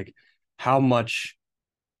mechanism of like how much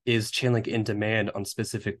is Chainlink in demand on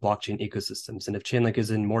specific blockchain ecosystems. And if Chainlink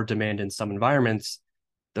is in more demand in some environments,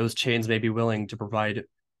 those chains may be willing to provide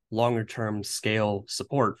longer term scale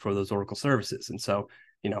support for those Oracle services. And so,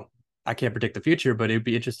 I can't predict the future, but it'd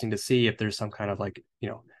be interesting to see if there's some kind of like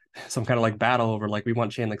battle over like, we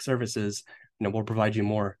want Chainlink services, we'll provide you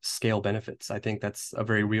more scale benefits. I think that's a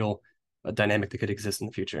very real dynamic that could exist in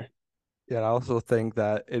the future. Yeah, I also think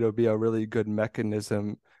that it'll be a really good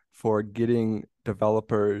mechanism for getting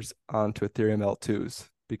developers onto Ethereum L2s,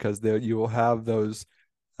 because you will have those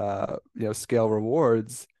scale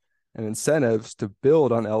rewards and incentives to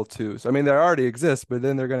build on L2s. I mean, they already exist, but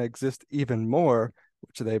then they're going to exist even more,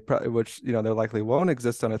 which they likely won't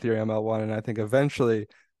exist on Ethereum L1. And I think eventually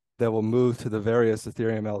they will move to the various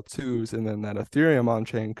Ethereum L2s, and then that Ethereum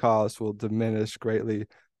on-chain cost will diminish greatly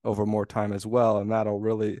over more time as well. And that'll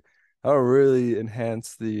really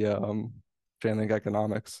enhance the Chainlink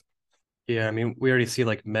economics. Yeah, I mean, we already see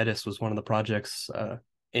like Metis was one of the projects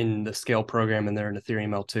in the scale program, and they're in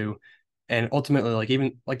Ethereum L2. And ultimately, like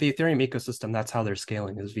even like the Ethereum ecosystem, that's how they're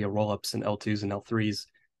scaling, is via rollups and L2s and L3s.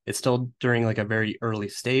 It's still during like a very early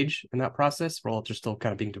stage in that process. Rollups are still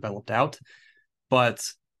kind of being developed out. But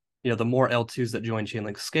the more L2s that join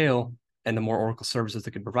Chainlink scale and the more Oracle services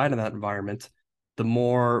that can provide in that environment, the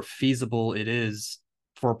more feasible it is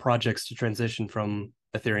for projects to transition from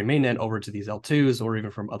Ethereum mainnet over to these L2s, or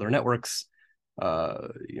even from other networks.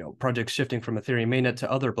 Projects shifting from Ethereum mainnet to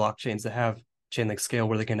other blockchains that have Chainlink scale,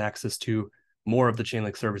 where they can access to more of the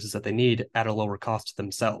Chainlink services that they need at a lower cost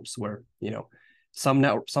themselves. Where some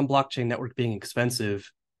blockchain network being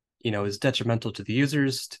expensive, is detrimental to the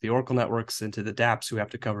users, to the Oracle networks, and to the dApps who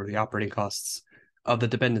have to cover the operating costs of the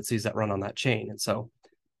dependencies that run on that chain. And so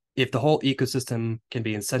if the whole ecosystem can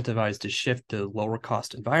be incentivized to shift to lower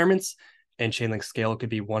cost environments and Chainlink Scale could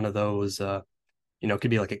be one of those.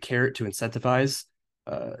 Could be like a carrot to incentivize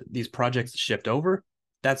these projects to shift over.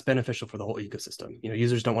 That's beneficial for the whole ecosystem.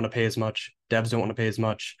 Users don't want to pay as much, devs don't want to pay as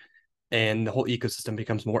much, and the whole ecosystem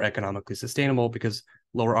becomes more economically sustainable because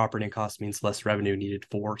lower operating costs means less revenue needed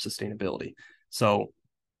for sustainability. So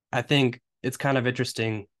I think it's kind of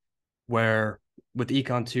interesting where with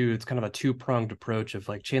Econ 2, it's kind of a two-pronged approach of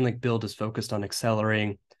like Chainlink Build is focused on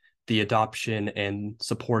accelerating the adoption and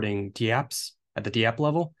supporting DApps at the DApp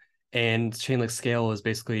level. And Chainlink Scale is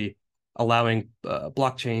basically allowing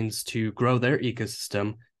blockchains to grow their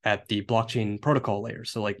ecosystem at the blockchain protocol layer.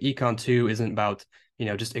 So like Econ 2 isn't about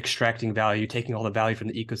just extracting value, taking all the value from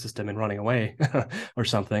the ecosystem and running away or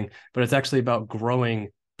something, but it's actually about growing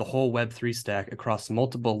the whole Web3 stack across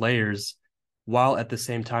multiple layers while at the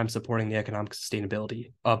same time supporting the economic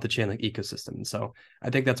sustainability of the Chainlink ecosystem. And so I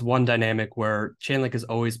think that's one dynamic where Chainlink has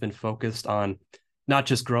always been focused on not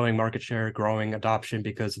just growing market share, growing adoption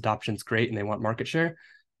because adoption's great and they want market share,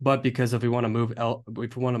 but because if we want to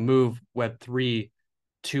move Web3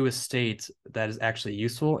 to a state that is actually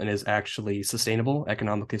useful and is actually sustainable,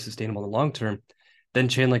 economically sustainable in the long term, then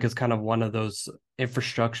Chainlink is kind of one of those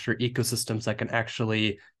infrastructure ecosystems that can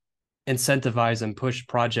actually incentivize and push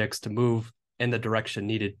projects to move in the direction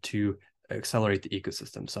needed to accelerate the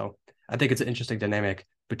ecosystem. So I think it's an interesting dynamic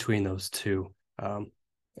between those two. I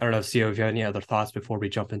don't know, CEO, if you have any other thoughts before we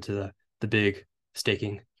jump into the big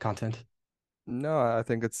staking content. No, I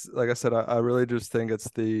think it's like I said, I really just think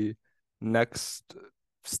it's the next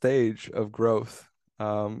stage of growth,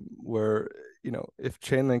 where if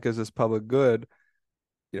Chainlink is this public good,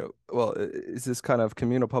 well, is this kind of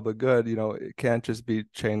communal public good, it can't just be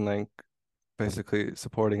Chainlink basically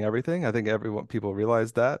supporting everything. I think people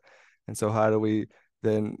realize that. And so how do we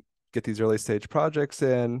then get these early stage projects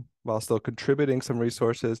in while still contributing some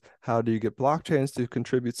resources? How do you get blockchains to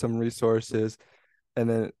contribute some resources?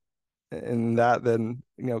 And that then,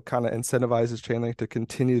 kind of incentivizes Chainlink to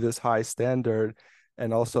continue this high standard,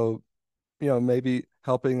 and also, maybe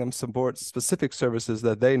helping them support specific services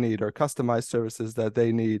that they need or customized services that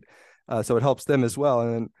they need. So it helps them as well.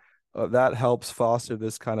 And that helps foster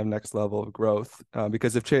this kind of next level of growth.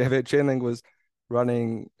 Because if Chainlink was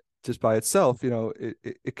running just by itself,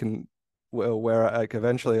 it can, where like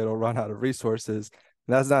eventually it'll run out of resources,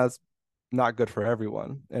 and that's not good for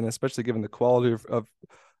everyone. And especially given the quality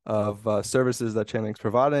of services that Chainlink's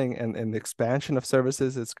providing, and the expansion of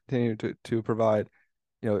services it's continuing to provide,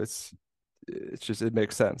 it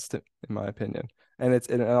makes sense in my opinion.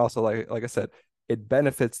 And also like I said, it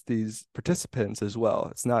benefits these participants as well.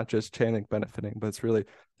 It's not just Chainlink benefiting, but it's really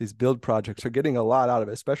these build projects are getting a lot out of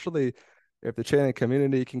it, especially if the Chainlink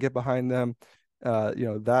community can get behind them.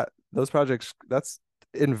 That those projects, that's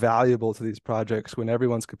invaluable to these projects when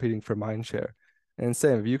everyone's competing for mindshare. And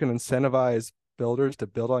same, if you can incentivize builders to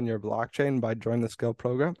build on your blockchain by joining the Scale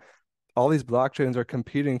program, all these blockchains are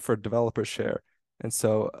competing for developer share. And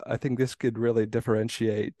so I think this could really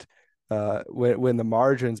differentiate when the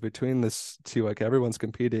margins between this two, like everyone's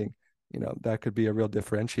competing, that could be a real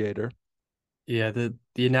differentiator. Yeah, the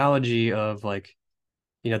analogy of like,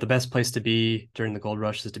 the best place to be during the gold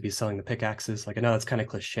rush is to be selling the pickaxes. Like I know that's kind of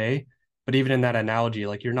cliche, but even in that analogy,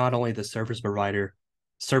 like you're not only the service provider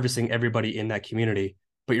servicing everybody in that community,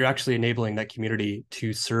 but you're actually enabling that community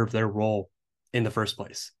to serve their role in the first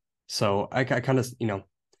place. So I kind of,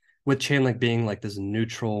 with Chainlink being like this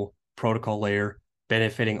neutral protocol layer,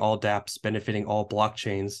 benefiting all dApps, benefiting all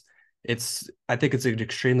blockchains, I think it's an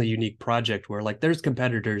extremely unique project where like there's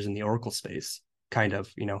competitors in the Oracle space, kind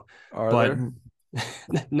of, Are but there?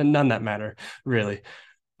 none that matter really.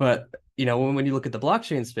 But when you look at the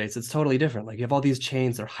blockchain space, it's totally different. Like you have all these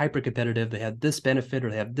chains, they're hyper competitive. They have this benefit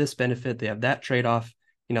or they have this benefit. They have that trade off.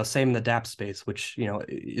 Same in the dApp space, which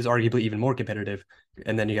is arguably even more competitive.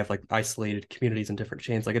 And then you have like isolated communities and different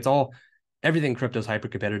chains. Like everything crypto is hyper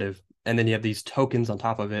competitive. And then you have these tokens on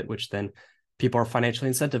top of it, which then people are financially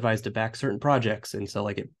incentivized to back certain projects. And so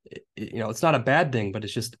like it's not a bad thing, but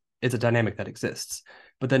it's a dynamic that exists.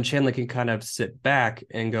 But then Chainlink can kind of sit back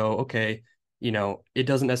and go, okay, it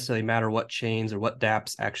doesn't necessarily matter what chains or what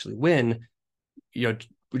dApps actually win. We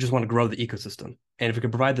just want to grow the ecosystem. And if we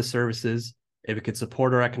can provide the services, if it could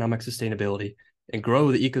support our economic sustainability and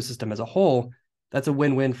grow the ecosystem as a whole, that's a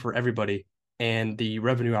win-win for everybody. And the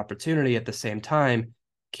revenue opportunity at the same time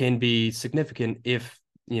can be significant if,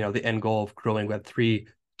 the end goal of growing Web3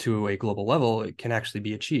 to a global level, it can actually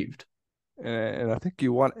be achieved. And I think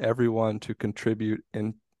you want everyone to contribute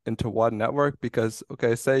into one network, because,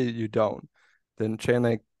 okay, say you don't, then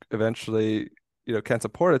Chainlink eventually can't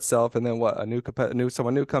support itself, and then what,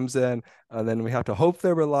 someone new comes in, and then we have to hope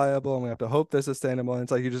they're reliable, and we have to hope they're sustainable, and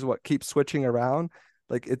it's like you just keep switching around.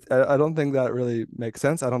 Like I don't think that really makes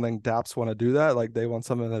sense. I don't think dApps want to do that. Like they want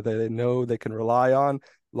something that they know they can rely on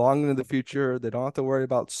long into the future. They don't have to worry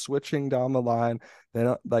about switching down the line. They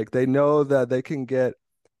don't, like, they know that they can get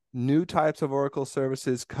new types of Oracle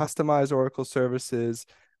services, customized Oracle services.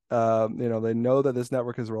 They know that this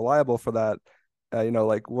network is reliable for that.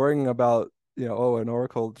 Like worrying about, a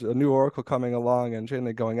new Oracle coming along and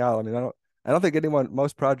Chainlink going out. I mean, I don't think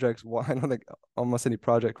most projects want, I don't think almost any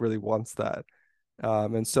project really wants that.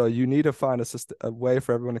 And so you need to find a way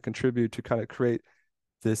for everyone to contribute to kind of create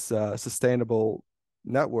this sustainable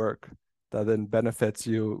network that then benefits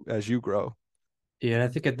you as you grow. Yeah, and I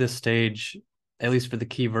think at this stage, at least for the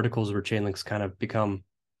key verticals where Chainlink's kind of become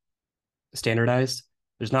standardized,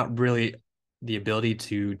 there's not really the ability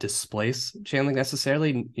to displace Chainlink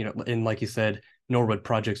necessarily. And like you said, nor would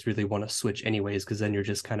projects really want to switch anyways, because then you're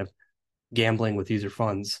just kind of gambling with user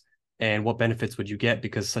funds. And what benefits would you get,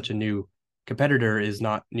 because such a new competitor is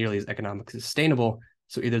not nearly as economically sustainable?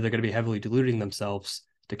 So either they're going to be heavily diluting themselves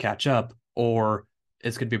to catch up, or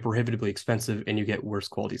it's going to be prohibitively expensive and you get worse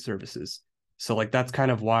quality services. So like that's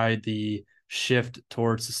kind of why the shift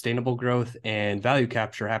towards sustainable growth and value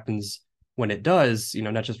capture happens when it does,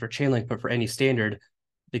 not just for Chainlink, but for any standard,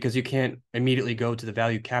 because you can't immediately go to the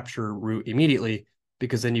value capture route immediately,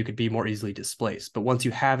 because then you could be more easily displaced. But once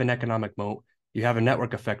you have an economic moat, you have a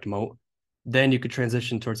network effect moat, then you could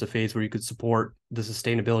transition towards a phase where you could support the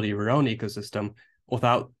sustainability of your own ecosystem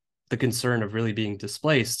without the concern of really being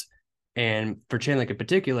displaced. And for Chainlink in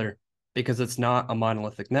particular, because it's not a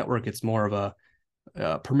monolithic network, it's more of a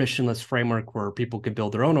permissionless framework where people could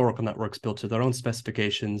build their own Oracle networks built to their own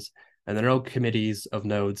specifications and their own committees of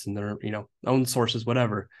nodes and their own sources,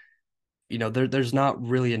 whatever. There's not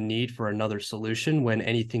really a need for another solution when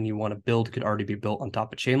anything you want to build could already be built on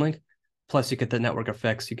top of Chainlink. Plus, you get the network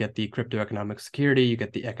effects, you get the crypto economic security, you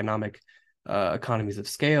get the economic economies of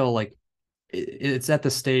scale. Like it's at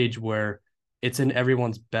the stage where it's in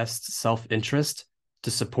everyone's best self-interest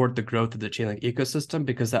to support the growth of the Chainlink ecosystem,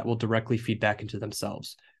 because that will directly feed back into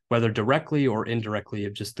themselves, whether directly or indirectly,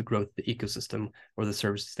 of just the growth of the ecosystem or the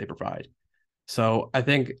services they provide. So I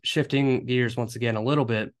think shifting gears once again a little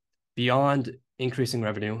bit, beyond increasing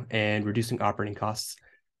revenue and reducing operating costs,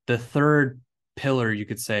 the third pillar, you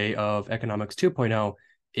could say, of economics 2.0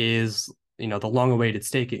 is, the long-awaited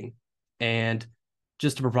staking. And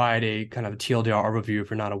just to provide a kind of a TLDR overview, if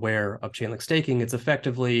you're not aware of Chainlink staking, it's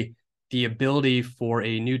effectively the ability for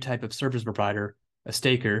a new type of service provider, a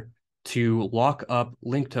staker, to lock up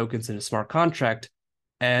link tokens in a smart contract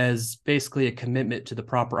as basically a commitment to the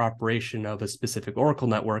proper operation of a specific Oracle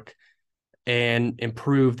network and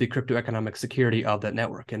improve the crypto economic security of that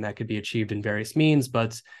network. And that could be achieved in various means,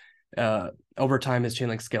 but over time, as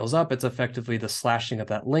Chainlink scales up, it's effectively the slashing of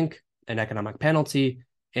that link, an economic penalty,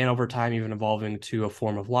 and over time, even evolving to a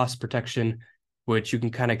form of loss protection, which you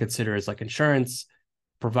can kind of consider as like insurance,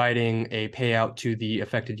 providing a payout to the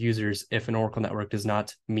affected users if an Oracle network does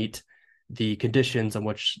not meet the conditions on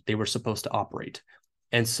which they were supposed to operate.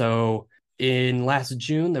 And so in last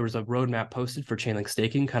June, there was a roadmap posted for Chainlink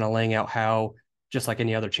staking, kind of laying out how, just like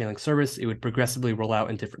any other Chainlink service, it would progressively roll out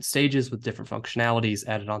in different stages with different functionalities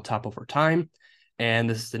added on top over time. And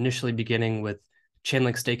this is initially beginning with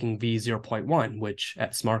Chainlink Staking v0.1, which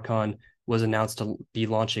at SmartCon was announced to be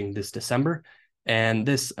launching this December. And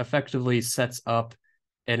this effectively sets up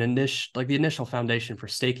the initial foundation for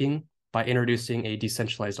staking by introducing a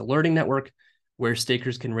decentralized alerting network where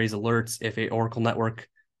stakers can raise alerts if a Oracle network,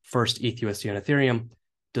 first ETHUSD on Ethereum,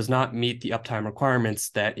 does not meet the uptime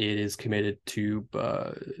requirements that it is committed to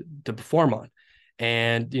perform on.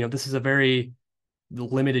 And this is a very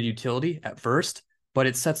limited utility at first, but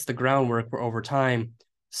it sets the groundwork where over time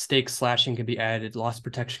stake slashing can be added, loss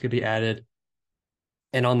protection could be added,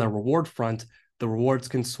 and on the reward front, the rewards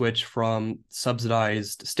can switch from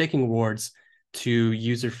subsidized staking rewards to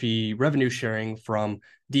user fee revenue sharing from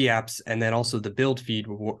dApps, and then also the build fee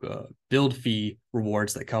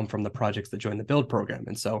rewards that come from the projects that join the build program.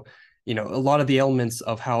 And so, a lot of the elements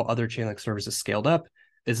of how other Chainlink services scaled up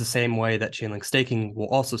is the same way that Chainlink staking will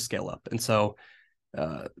also scale up. And so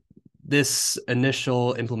this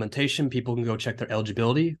initial implementation, people can go check their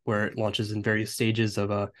eligibility, where it launches in various stages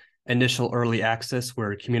of initial early access,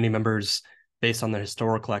 where community members, based on their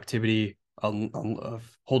historical activity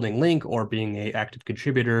of holding Link or being an active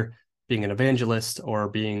contributor, being an evangelist, or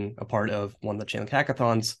being a part of one of the Chainlink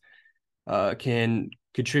hackathons, can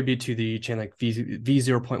contribute to the Chainlink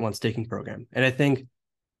V0.1 staking program. And I think,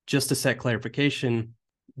 just to set clarification,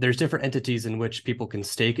 there's different entities in which people can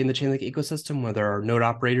stake in the Chainlink ecosystem, where there are node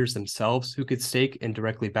operators themselves who could stake and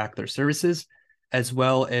directly back their services, as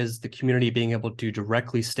well as the community being able to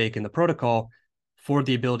directly stake in the protocol for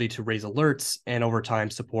the ability to raise alerts and over time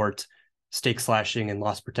support stake slashing and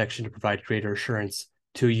loss protection to provide greater assurance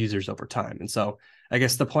to users over time. And so I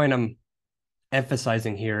guess the point I'm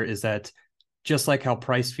emphasizing here is that just like how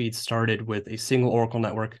price feeds started with a single Oracle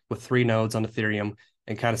network with 3 nodes on Ethereum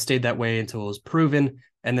and kind of stayed that way until it was proven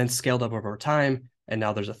and then scaled up over time. And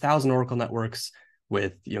now there's 1,000 Oracle networks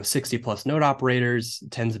with 60 plus node operators,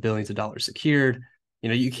 tens of billions of dollars secured.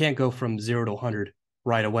 You can't go from 0 to 100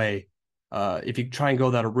 right away. If you try and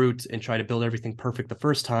go that route and try to build everything perfect the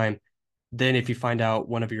first time, then if you find out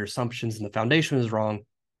one of your assumptions in the foundation is wrong,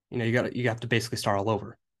 you have to basically start all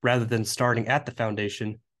over rather than starting at the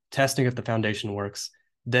foundation, testing if the foundation works,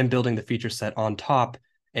 then building the feature set on top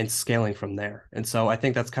and scaling from there. And so I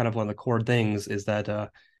think that's kind of one of the core things is that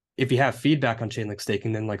if you have feedback on Chainlink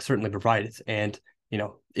staking, then certainly provide it. And,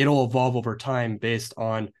 it'll evolve over time based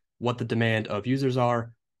on what the demand of users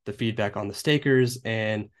are, the feedback on the stakers,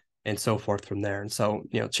 and so forth from there. And so,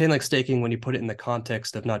 Chainlink staking, when you put it in the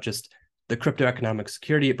context of not just the crypto economic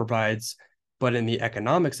security it provides, but in the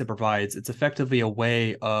economics it provides, it's effectively a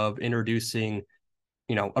way of introducing,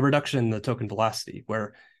 a reduction in the token velocity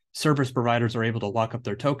where service providers are able to lock up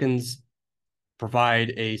their tokens,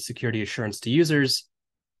 provide a security assurance to users,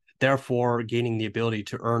 therefore gaining the ability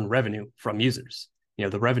to earn revenue from users.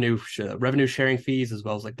 The revenue sharing fees as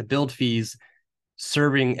well as the build fees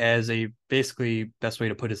serving as a basically best way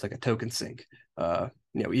to put it is like a token sink,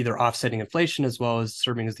 either offsetting inflation as well as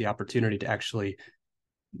serving as the opportunity to actually,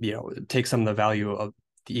 take some of the value of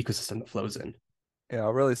the ecosystem that flows in. Yeah, I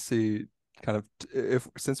really see kind of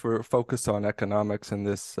since we're focused on economics in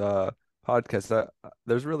this podcast,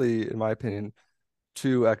 there's really, in my opinion,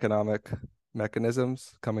 2 economic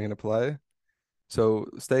mechanisms coming into play. So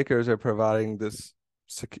stakers are providing this,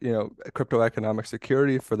 crypto economic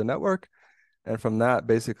security for the network, and from that,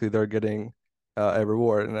 basically, they're getting a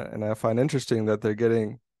reward. And I find interesting that they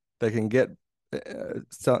can get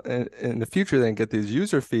in the future they can get these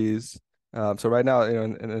user fees. So right now,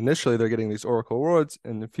 initially they're getting these Oracle rewards.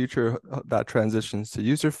 In the future, that transitions to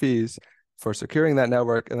user fees for securing that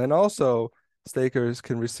network, and then also stakers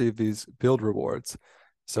can receive these build rewards.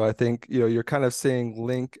 So I think you're kind of seeing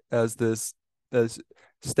Link as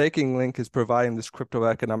staking Link is providing this crypto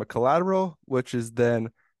economic collateral, which is then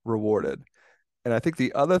rewarded. And I think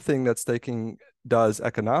the other thing that staking does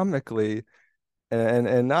economically,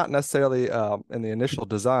 and not necessarily in the initial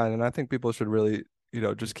design, and I think people should really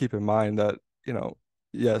just keep in mind that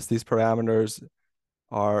yes, these parameters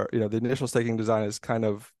are the initial staking design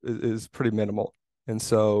is pretty minimal, and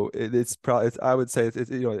so it's probably I would say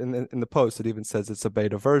it's in the post it even says it's a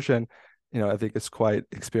beta version. I think it's quite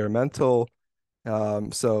experimental.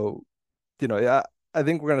 So yeah, I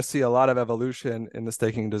think we're going to see a lot of evolution in the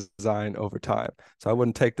staking design over time. So I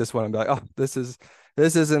wouldn't take this one and be like, oh, this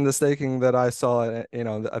isn't the staking that I saw.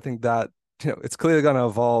 I think that it's clearly going to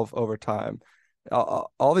evolve over time.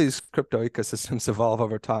 All these crypto ecosystems evolve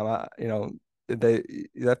over time. You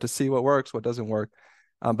have to see what works, what doesn't work.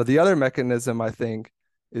 But the other mechanism I think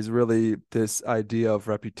is really this idea of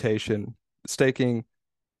reputation, staking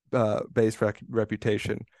based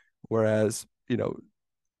reputation, whereas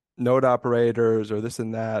node operators or this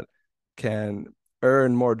and that can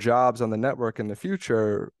earn more jobs on the network in the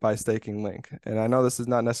future by staking Link. And I know this is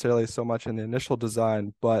not necessarily so much in the initial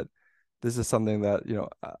design, but this is something that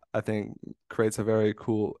I think creates a very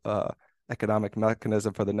cool economic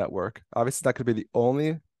mechanism for the network. Obviously, that could be the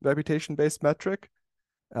only reputation-based metric,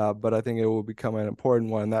 but I think it will become an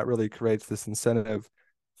important one. That really creates this incentive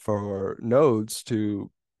for nodes to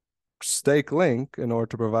stake Link in order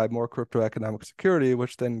to provide more crypto economic security,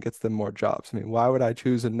 which then gets them more jobs. I mean, why would I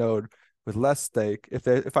choose a node with less stake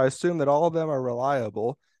if I assume that all of them are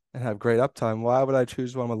reliable and have great uptime? Why would I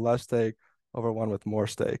choose one with less stake over one with more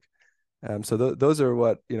stake? So those are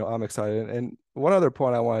what I'm excited. And one other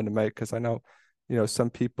point I wanted to make, because I know some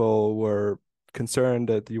people were concerned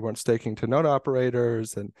that you weren't staking to node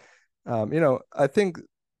operators, and I think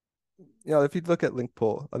if you look at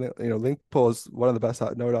Linkpool, I mean, Linkpool is one of the best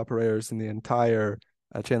node operators in the entire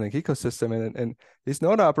Chainlink ecosystem, and these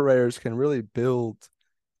node operators can really build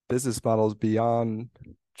business models beyond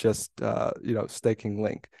just staking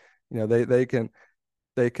Link. They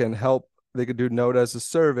can help. They could do node as a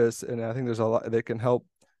service, and I think there's a lot. They can help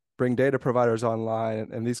bring data providers online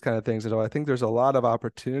and these kind of things. And so I think there's a lot of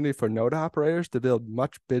opportunity for node operators to build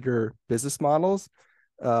much bigger business models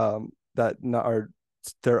that are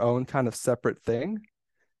their own kind of separate thing.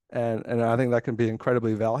 And I think that can be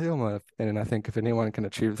incredibly valuable. And I think if anyone can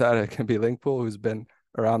achieve that, it can be Linkpool, who's been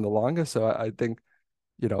around the longest. So I think,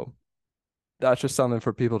 you know, that's just something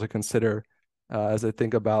for people to consider as they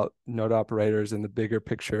think about node operators in the bigger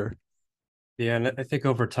picture. Yeah, and I think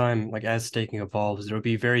over time, like as staking evolves, there will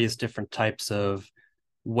be various different types of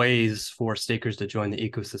ways for stakers to join the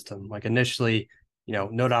ecosystem. Like initially,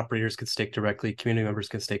 node operators could stake directly, community members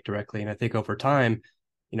can stake directly. And I think over time,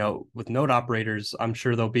 with node operators, I'm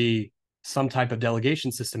sure there'll be some type of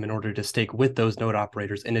delegation system in order to stake with those node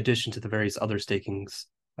operators, in addition to the various other staking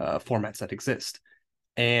formats that exist.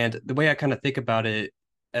 And the way I kind of think about it,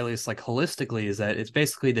 at least like holistically, is that it's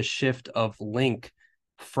basically the shift of Link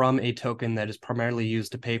from a token that is primarily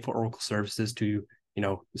used to pay for Oracle services to,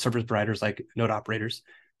 service providers like node operators,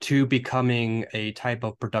 to becoming a type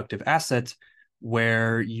of productive asset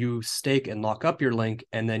where you stake and lock up your Link,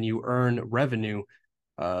 and then you earn revenue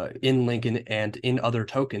in Link and in other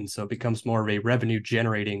tokens. So it becomes more of a revenue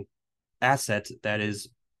generating asset that is,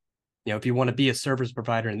 if you want to be a service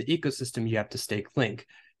provider in the ecosystem, you have to stake Link.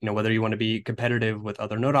 Whether you want to be competitive with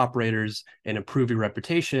other node operators and improve your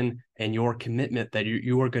reputation and your commitment that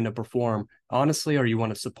you are going to perform honestly, or you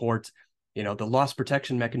want to support, the loss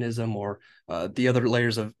protection mechanism or the other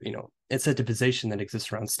layers of, incentivization that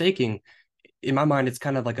exists around staking. In my mind, it's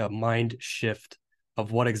kind of like a mind shift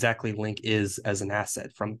of what exactly Link is as an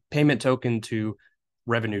asset, from payment token to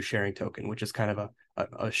revenue sharing token, which is kind of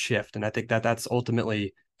a shift. And I think that that's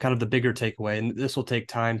ultimately kind of the bigger takeaway. And this will take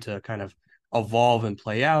time to kind of evolve and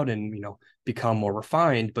play out and, become more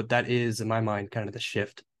refined. But that is, in my mind, kind of the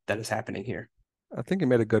shift that is happening here. I think you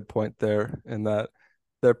made a good point there in that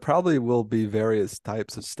there probably will be various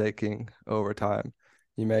types of staking over time.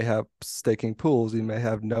 You may have staking pools, you may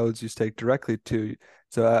have nodes you stake directly to.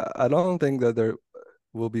 So I don't think that there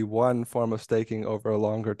will be one form of staking over a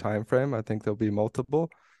longer time frame. I think there'll be multiple.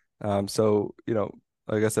 So,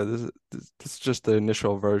 like I said, this is just the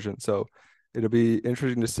initial version. So it'll be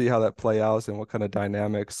interesting to see how that play out and what kind of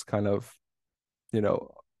dynamics kind of, you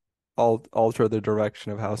know, alter the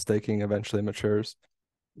direction of how staking eventually matures.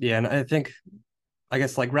 Yeah, and I think, I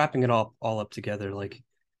guess, like wrapping it all up together, like,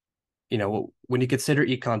 when you consider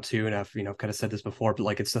Econ 2, and I've, kind of said this before, but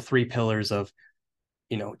like it's the three pillars of,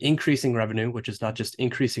 increasing revenue, which is not just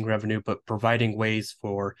increasing revenue, but providing ways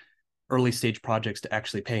for early stage projects to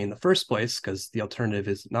actually pay in the first place, because the alternative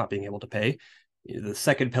is not being able to pay. The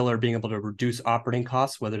second pillar being able to reduce operating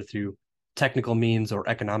costs, whether through technical means or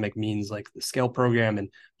economic means like the scale program and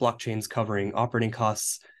blockchains covering operating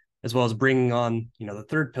costs, as well as bringing on, the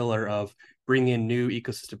third pillar of bringing in new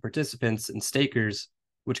ecosystem participants and stakers,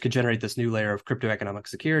 which could generate this new layer of crypto economic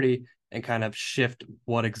security and kind of shift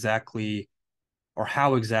what exactly or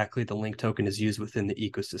how exactly the Link token is used within the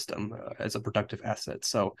ecosystem as a productive asset.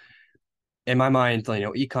 So in my mind,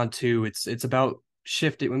 Econ 2, it's about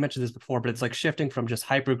shifting. We mentioned this before, but it's like shifting from just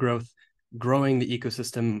hyper growth, growing the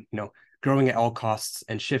ecosystem, growing at all costs,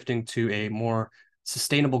 and shifting to a more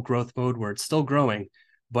sustainable growth mode where it's still growing,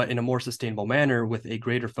 but in a more sustainable manner with a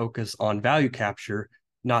greater focus on value capture,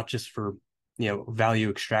 not just for, value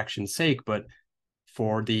extraction's sake, but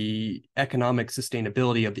for the economic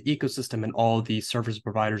sustainability of the ecosystem and all the service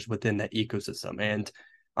providers within that ecosystem. And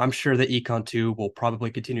I'm sure that Econ 2 will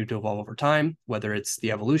probably continue to evolve over time, whether it's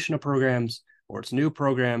the evolution of programs or it's new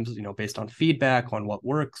programs, based on feedback on what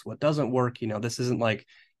works, what doesn't work. This isn't like,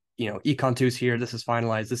 Econ 2 is here, this is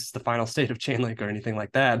finalized, this is the final state of Chainlink or anything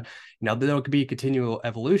like that. There could be continual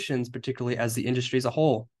evolutions, particularly as the industry as a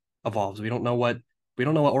whole evolves. We don't know what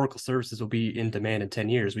Oracle services will be in demand in 10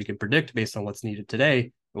 years. We can predict based on what's needed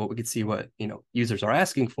today, what we can see what, users are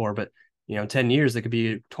asking for, but in 10 years, there could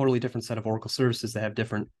be a totally different set of Oracle services that have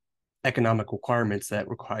different economic requirements that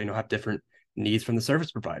require, have different needs from the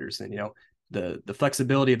service providers. And, the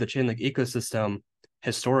flexibility of the Chainlink ecosystem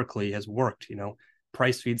historically has worked.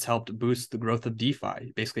 Price feeds helped boost the growth of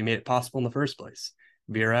DeFi, basically made it possible in the first place.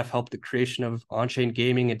 VRF helped the creation of on-chain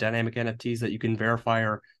gaming and dynamic NFTs that you can verify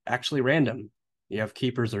are actually random. You have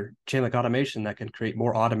keepers or Chainlink automation that can create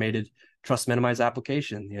more automated trust minimized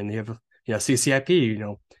application. And you have,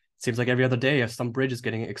 CCIP, seems like every other day some bridge is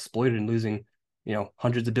getting exploited and losing,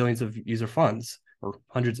 hundreds of billions of user funds, or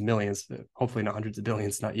hundreds of millions, hopefully not hundreds of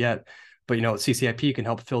billions, not yet. But, CCIP can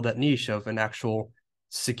help fill that niche of an actual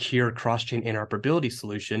secure cross-chain interoperability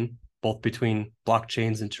solution, both between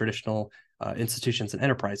blockchains and traditional institutions and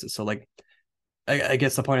enterprises. So like, I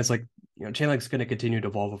guess the point is like, Chainlink's going to continue to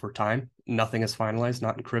evolve over time. Nothing is finalized,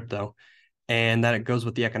 not in crypto. And that it goes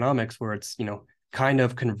with the economics where it's, kind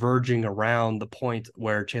of converging around the point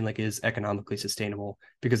where Chainlink is economically sustainable,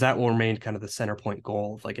 because that will remain kind of the center point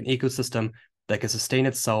goal of like an ecosystem that can sustain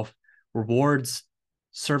itself, rewards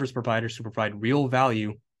service providers who provide real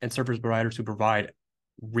value and service providers who provide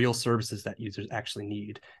real services that users actually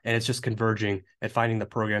need. And it's just converging and finding the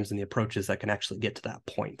programs and the approaches that can actually get to that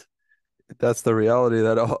point. That's the reality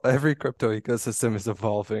that every crypto ecosystem is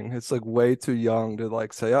evolving. It's like way too young to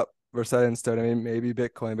like say, up, we're set in stone. I mean, maybe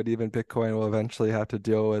Bitcoin, but even Bitcoin will eventually have to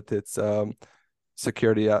deal with its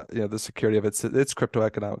security, the security of its crypto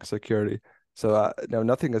economic security. So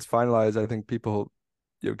nothing is finalized. I think people,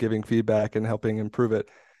 giving feedback and helping improve it.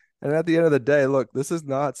 And at the end of the day, look, this is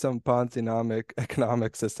not some Ponzi-nomic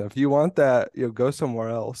economic system. If you want that, go somewhere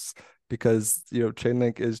else, because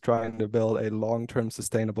Chainlink is trying to build a long-term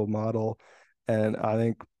sustainable model. And I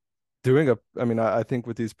think I think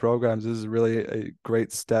with these programs, this is really a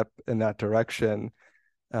great step in that direction.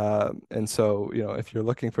 And so, if you're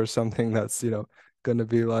looking for something that's, going to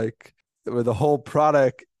be like where the whole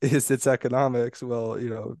product is its economics, well,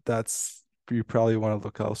 you probably want to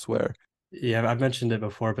look elsewhere. Yeah, I've mentioned it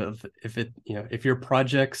before, but if your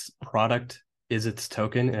project's product is its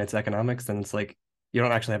token and its economics, then it's like you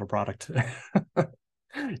don't actually have a product.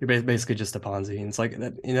 You're basically just a Ponzi. And it's like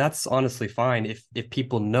that, and that's honestly fine if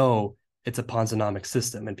people know it's a Ponzi-nomic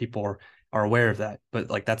system and people are aware of that. But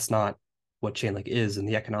like that's not what Chainlink is, and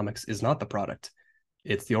the economics is not the product.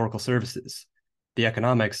 It's the Oracle services. The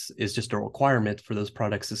economics is just a requirement for those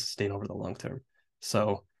products to sustain over the long term.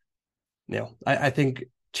 So, I think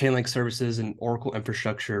Chainlink services and Oracle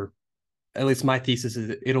infrastructure, at least my thesis is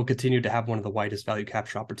that it'll continue to have one of the widest value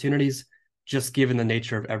capture opportunities, just given the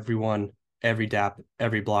nature of everyone, every dApp,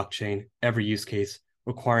 every blockchain, every use case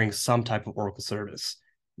requiring some type of Oracle service.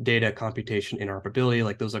 Data, computation, interoperability,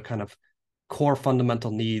 like those are kind of core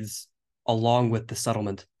fundamental needs along with the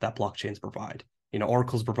settlement that blockchains provide.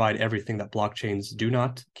 Oracles provide everything that blockchains do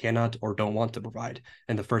not, cannot, or don't want to provide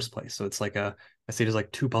in the first place. So it's like I see it as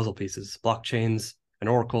like two puzzle pieces, blockchains and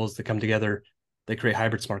oracles that come together. They create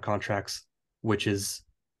hybrid smart contracts, which is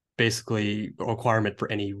basically a requirement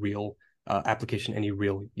for any real application, any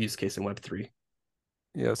real use case in Web3.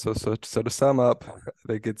 Yeah. So to sum up,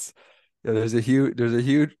 I think there's a huge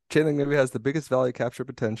Chainlink maybe has the biggest value capture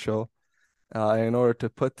potential. In order to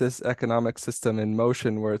put this economic system in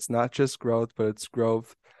motion, where it's not just growth, but it's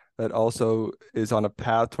growth that also is on a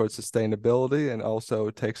path towards sustainability and also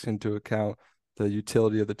takes into account the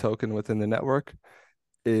utility of the token within the network,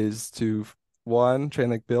 is to one,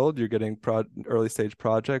 Chainlink Build, you're getting early stage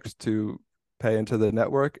projects to pay into the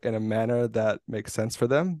network in a manner that makes sense for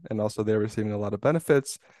them, and also they're receiving a lot of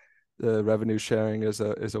benefits. The revenue sharing is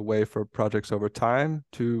a way for projects over time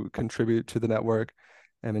to contribute to the network.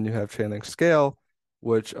 And then you have Chainlink Scale,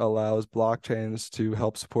 which allows blockchains to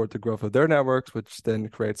help support the growth of their networks, which then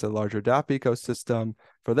creates a larger dApp ecosystem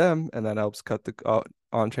for them, and that helps cut the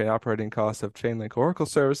on-chain operating costs of Chainlink Oracle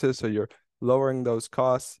services. So you're lowering those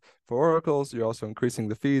costs for oracles. You're also increasing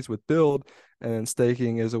the fees with Build, and then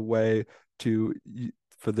staking is a way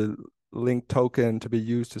for the link token to be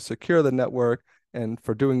used to secure the network. And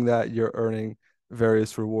for doing that, you're earning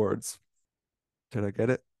various rewards. Did I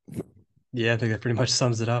get it? Yeah, I think that pretty much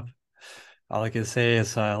sums it up. All I can say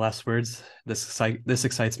is last words. This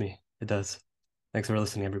excites me. It does. Thanks for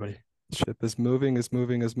listening, everybody. Ship is moving, is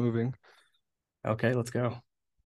moving, is moving. Okay, let's go.